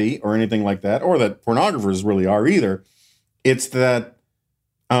savvy or anything like that, or that pornographers really are either. It's that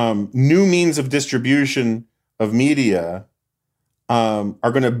new means of distribution of media are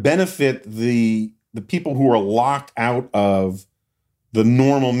going to benefit the people who are locked out of the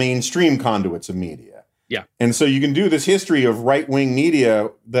normal mainstream conduits of media. Yeah. And so you can do this history of right-wing media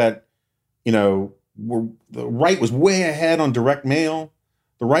that, the right was way ahead on direct mail.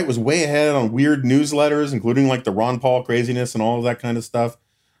 The right was way ahead on weird newsletters, including like the Ron Paul craziness and all of that kind of stuff.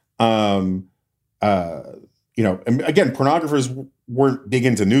 And again, pornographers weren't big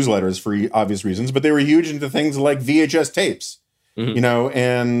into newsletters for obvious reasons, but they were huge into things like VHS tapes,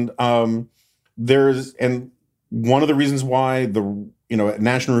 and one of the reasons why at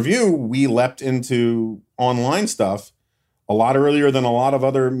National Review, we leapt into online stuff a lot earlier than a lot of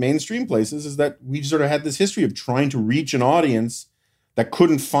other mainstream places is that we sort of had this history of trying to reach an audience that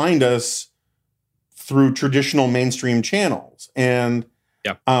couldn't find us through traditional mainstream channels. But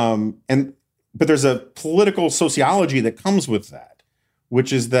there's a political sociology that comes with that,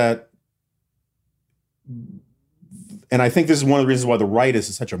 which is that and I think this is one of the reasons why the right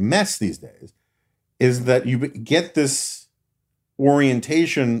is such a mess these days, is that you get this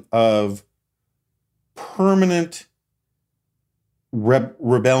orientation of permanent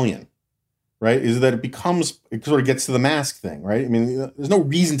rebellion, right? Is that it sort of gets to the mask thing, right? I mean, there's no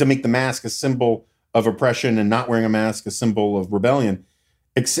reason to make the mask a symbol of oppression and not wearing a mask a symbol of rebellion,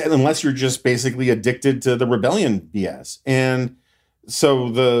 except unless you're just basically addicted to the rebellion BS. And so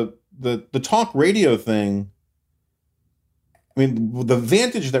the talk radio thing, I mean, the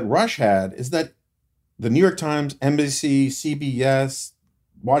advantage that Rush had is that the New York Times, NBC, CBS,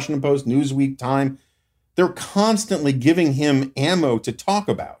 Washington Post, Newsweek, Time, they're constantly giving him ammo to talk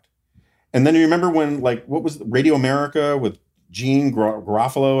about. And then you remember when, like, what was Radio America with Gene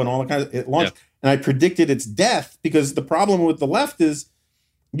Garofalo and all that kind of, it launched, and I predicted its death because the problem with the left is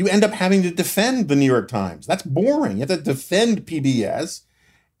you end up having to defend the New York Times. That's boring. You have to defend PBS.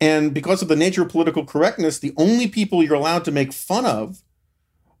 And because of the nature of political correctness, the only people you're allowed to make fun of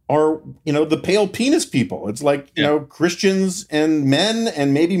are, the pale penis people. It's like, Christians and men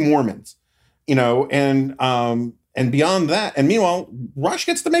and maybe Mormons, and beyond that. And meanwhile, Rush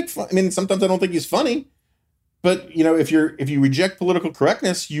gets to make fun. I mean, sometimes I don't think he's funny, but if you reject political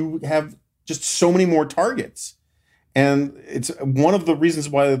correctness, you have just so many more targets. And it's one of the reasons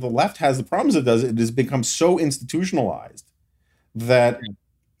why the left has the problems it does. It has become so institutionalized that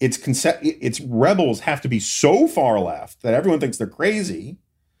its rebels have to be so far left that everyone thinks they're crazy,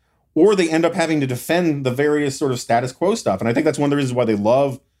 or they end up having to defend the various sort of status quo stuff. And I think that's one of the reasons why they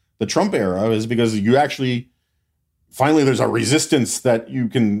love the Trump era, is because you actually, finally, there's a resistance that you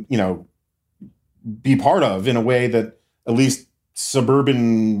can, be part of in a way that at least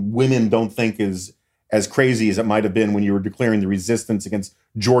suburban women don't think is as crazy as it might have been when you were declaring the resistance against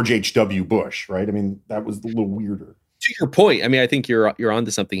George H.W. Bush, right? I mean, that was a little weirder. To your point, I mean, I think you're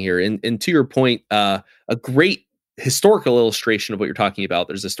onto something here. And to your point, a great historical illustration of what you're talking about.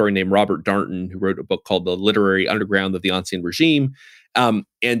 There's a story named Robert Darnton who wrote a book called The Literary Underground of the Ancien Regime.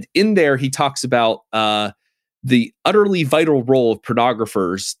 And in there, he talks about the utterly vital role of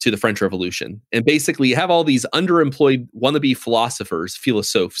pornographers to the French Revolution. And basically, you have all these underemployed wannabe philosophers,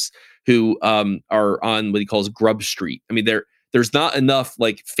 philosophes, who are on what he calls Grub Street. I mean, there's not enough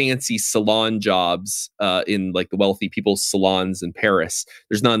like fancy salon jobs in like the wealthy people's salons in Paris.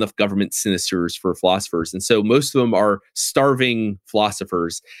 There's not enough government sinisters for philosophers. And so most of them are starving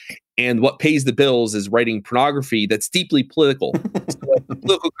philosophers. And what pays the bills is writing pornography that's deeply political. So like a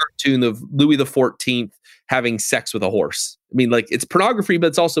political cartoon of Louis XIV having sex with a horse. I mean, like, it's pornography, but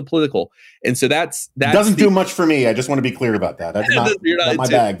it's also political. And so that's doesn't do much for me. I just want to be clear about that. That's not my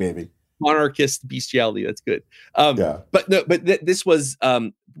bag, baby. Monarchist bestiality. That's good. But this was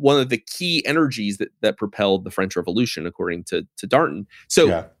one of the key energies that propelled the French Revolution, according to Darnton.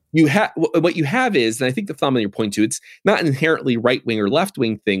 So you have what you have is, and I think the phenomenon you're pointing to, it's not an inherently right wing or left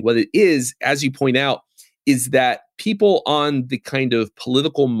wing thing. What it is, as you point out, is that people on the kind of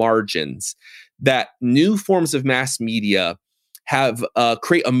political margins, that new forms of mass media have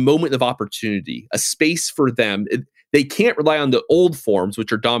create a moment of opportunity, a space for them. They can't rely on the old forms,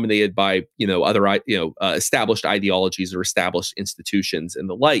 which are dominated by other established ideologies or established institutions and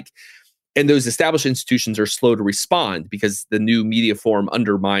the like. And those established institutions are slow to respond because the new media form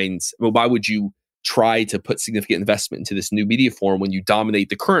undermines. Well, why would you try to put significant investment into this new media form when you dominate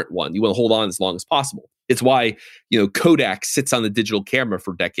the current one? You want to hold on as long as possible. It's why Kodak sits on the digital camera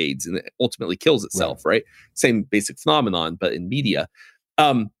for decades and it ultimately kills itself. Right? Same basic phenomenon, but in media.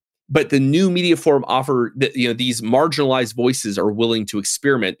 But the new media form offer that these marginalized voices are willing to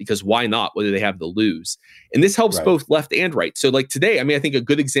experiment because why not? What do they have to lose? And this helps both left and right. So like today, I mean, I think a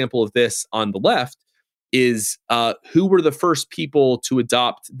good example of this on the left is who were the first people to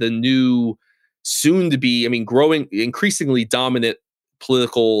adopt the new, soon to be, growing, increasingly dominant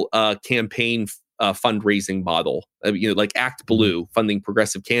political campaign fundraising model. Like Act Blue, funding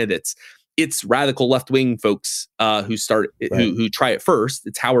progressive candidates. It's radical left-wing folks who try it first.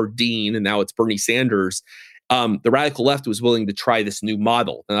 It's Howard Dean, and now it's Bernie Sanders. The radical left was willing to try this new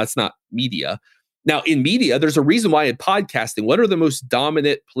model. Now, that's not media. Now, in media, there's a reason why in podcasting, what are the most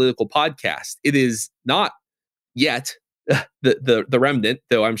dominant political podcasts? It is not yet the remnant,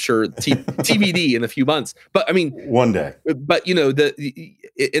 though I'm sure TBD in a few months. But I mean, one day. But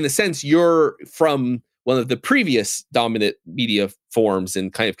in a sense, you're from one of the previous dominant media forms in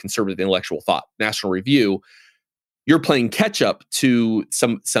kind of conservative intellectual thought, National Review. You're playing catch up to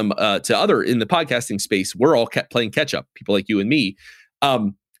some to other in the podcasting space. We're all playing catch up. People like you and me,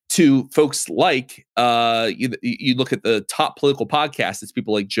 to folks like you look at the top political podcasts. It's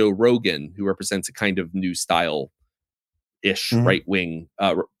people like Joe Rogan, who represents a kind of new style ish right wing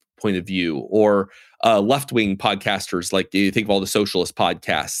point of view, or left-wing podcasters, like you think of all the socialist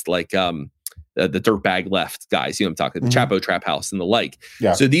podcasts, like the Dirtbag Left guys, I'm talking the Chapo Trap House and the like.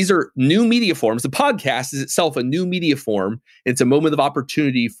 Yeah. So these are new media forms. The podcast is itself a new media form. It's a moment of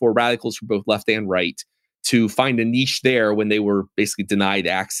opportunity for radicals from both left and right to find a niche there when they were basically denied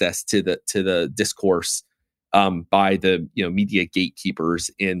access to the discourse by the media gatekeepers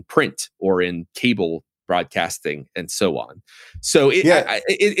in print or in cable broadcasting and so on. So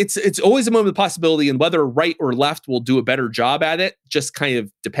it's always a moment of possibility, and whether right or left will do a better job at it just kind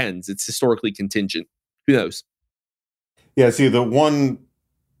of depends. It's historically contingent. Who knows? Yeah. See, the one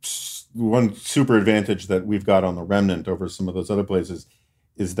super advantage that we've got on the Remnant over some of those other places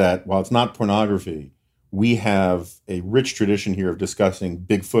is that while it's not pornography, we have a rich tradition here of discussing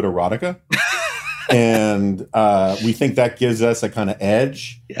Bigfoot erotica. And we think that gives us a kind of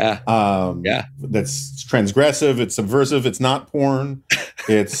edge. Yeah. That's transgressive. It's subversive. It's not porn.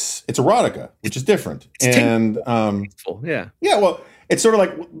 It's erotica, which is different. And yeah. Well, it's sort of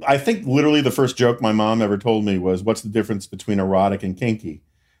like, I think literally the first joke my mom ever told me was, "What's the difference between erotic and kinky?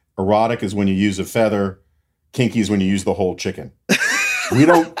 Erotic is when you use a feather. Kinky is when you use the whole chicken."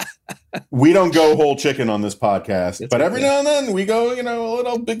 We don't go whole chicken on this podcast, but every now and then we go, a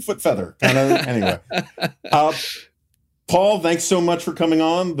little Bigfoot feather kind of. Anyway, Paul, thanks so much for coming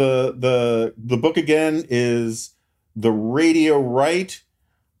on. The book again is The Radio Right.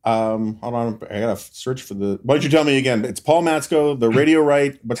 Hold on, I gotta search for the. Why don't you tell me again? It's Paul Matsko, The Radio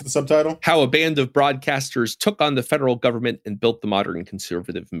Right. What's the subtitle? How a Band of Broadcasters Took on the Federal Government and Built the Modern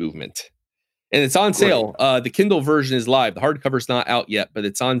Conservative Movement. And it's on sale. The Kindle version is live. The hardcover's not out yet, but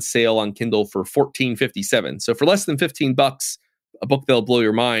it's on sale on Kindle for $14.57. So for less than $15, a book that'll blow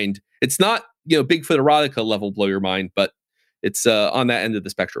your mind. It's not, Bigfoot erotica level blow your mind, but it's on that end of the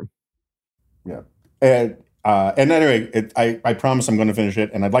spectrum. Yeah. And anyway, I promise I'm going to finish it.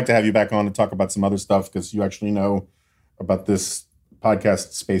 And I'd like to have you back on to talk about some other stuff, because you actually know about this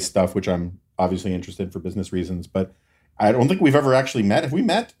podcast space stuff, which I'm obviously interested in for business reasons. But I don't think we've ever actually met. Have we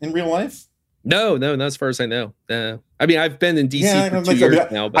met in real life? No, not as far as I know. I mean, I've been in DC for 2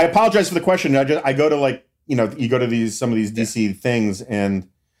 years now. But I apologize for the question. I go to you go to some of these DC things, and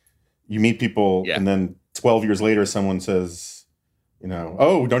you meet people, and then 12 years later, someone says,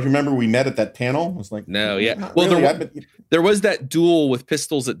 "Oh, don't you remember we met at that panel?" I was like, "No, yeah." Well, really. There was that duel with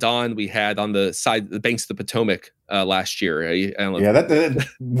Pistols at Dawn we had on the banks of the Potomac last year. I don't know. Yeah, that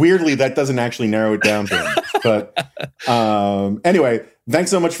weirdly that doesn't actually narrow it down to him. But anyway, thanks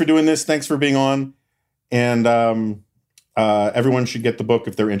so much for doing this. Thanks for being on. And everyone should get the book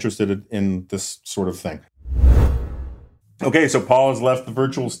if they're interested in this sort of thing. Okay, so Paul has left the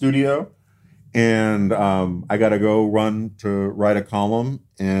virtual studio, and I got to go run to write a column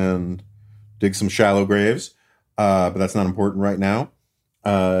and dig some shallow graves. But that's not important right now.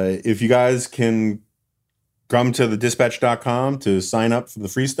 If you guys can come to thedispatch.com to sign up for the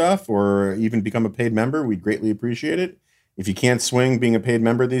free stuff, or even become a paid member, we'd greatly appreciate it. If you can't swing being a paid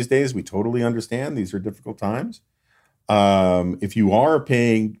member these days, we totally understand. These are difficult times. If you are a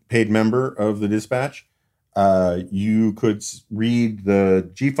paid member of the Dispatch, you could read the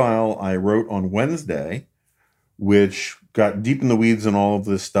G-file I wrote on Wednesday, which got deep in the weeds on all of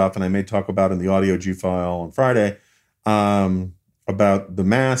this stuff, and I may talk about in the audio G-file on Friday, about the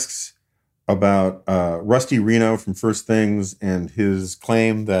masks, about Rusty Reno from First Things and his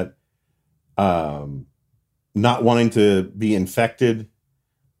claim that not wanting to be infected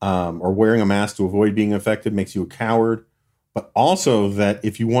or wearing a mask to avoid being infected makes you a coward, but also that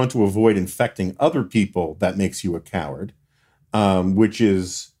if you want to avoid infecting other people, that makes you a coward, which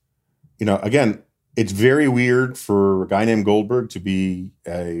is, again, it's very weird for a guy named Goldberg to be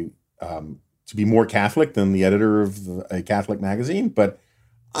more Catholic than the editor of a Catholic magazine, but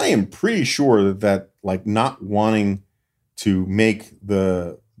I am pretty sure that not wanting to make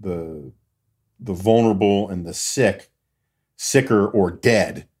the vulnerable and the sicker or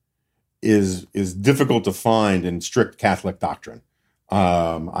dead is difficult to find in strict Catholic doctrine.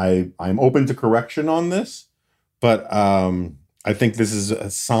 I'm open to correction on this, but I think this is a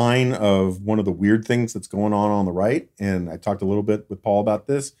sign of one of the weird things that's going on the right. And I talked a little bit with Paul about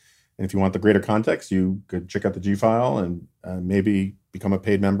this. And if you want the greater context, you could check out the G-file and maybe become a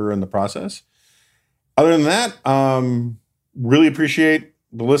paid member in the process. Other than that, really appreciate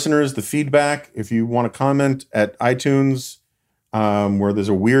the listeners, the feedback. If you want to comment at iTunes, where there's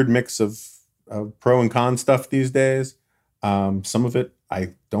a weird mix of pro and con stuff these days, some of it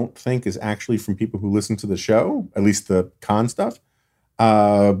I don't think is actually from people who listen to the show, at least the con stuff.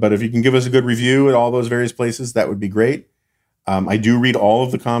 But if you can give us a good review at all those various places, that would be great. I do read all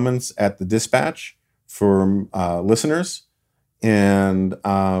of the comments at the Dispatch from listeners. And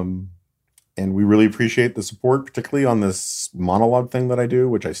we really appreciate the support, particularly on this monologue thing that I do,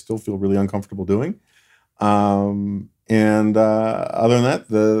 which I still feel really uncomfortable doing. Other than that,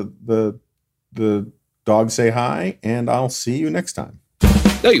 the dogs say hi, and I'll see you next time.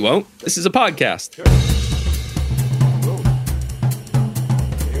 No, you won't. This is a podcast.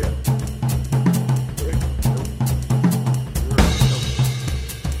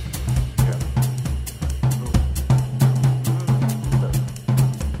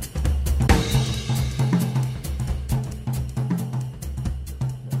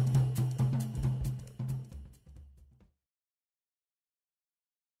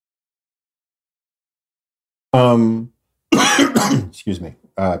 Excuse me.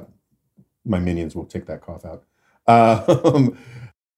 My minions will take that cough out.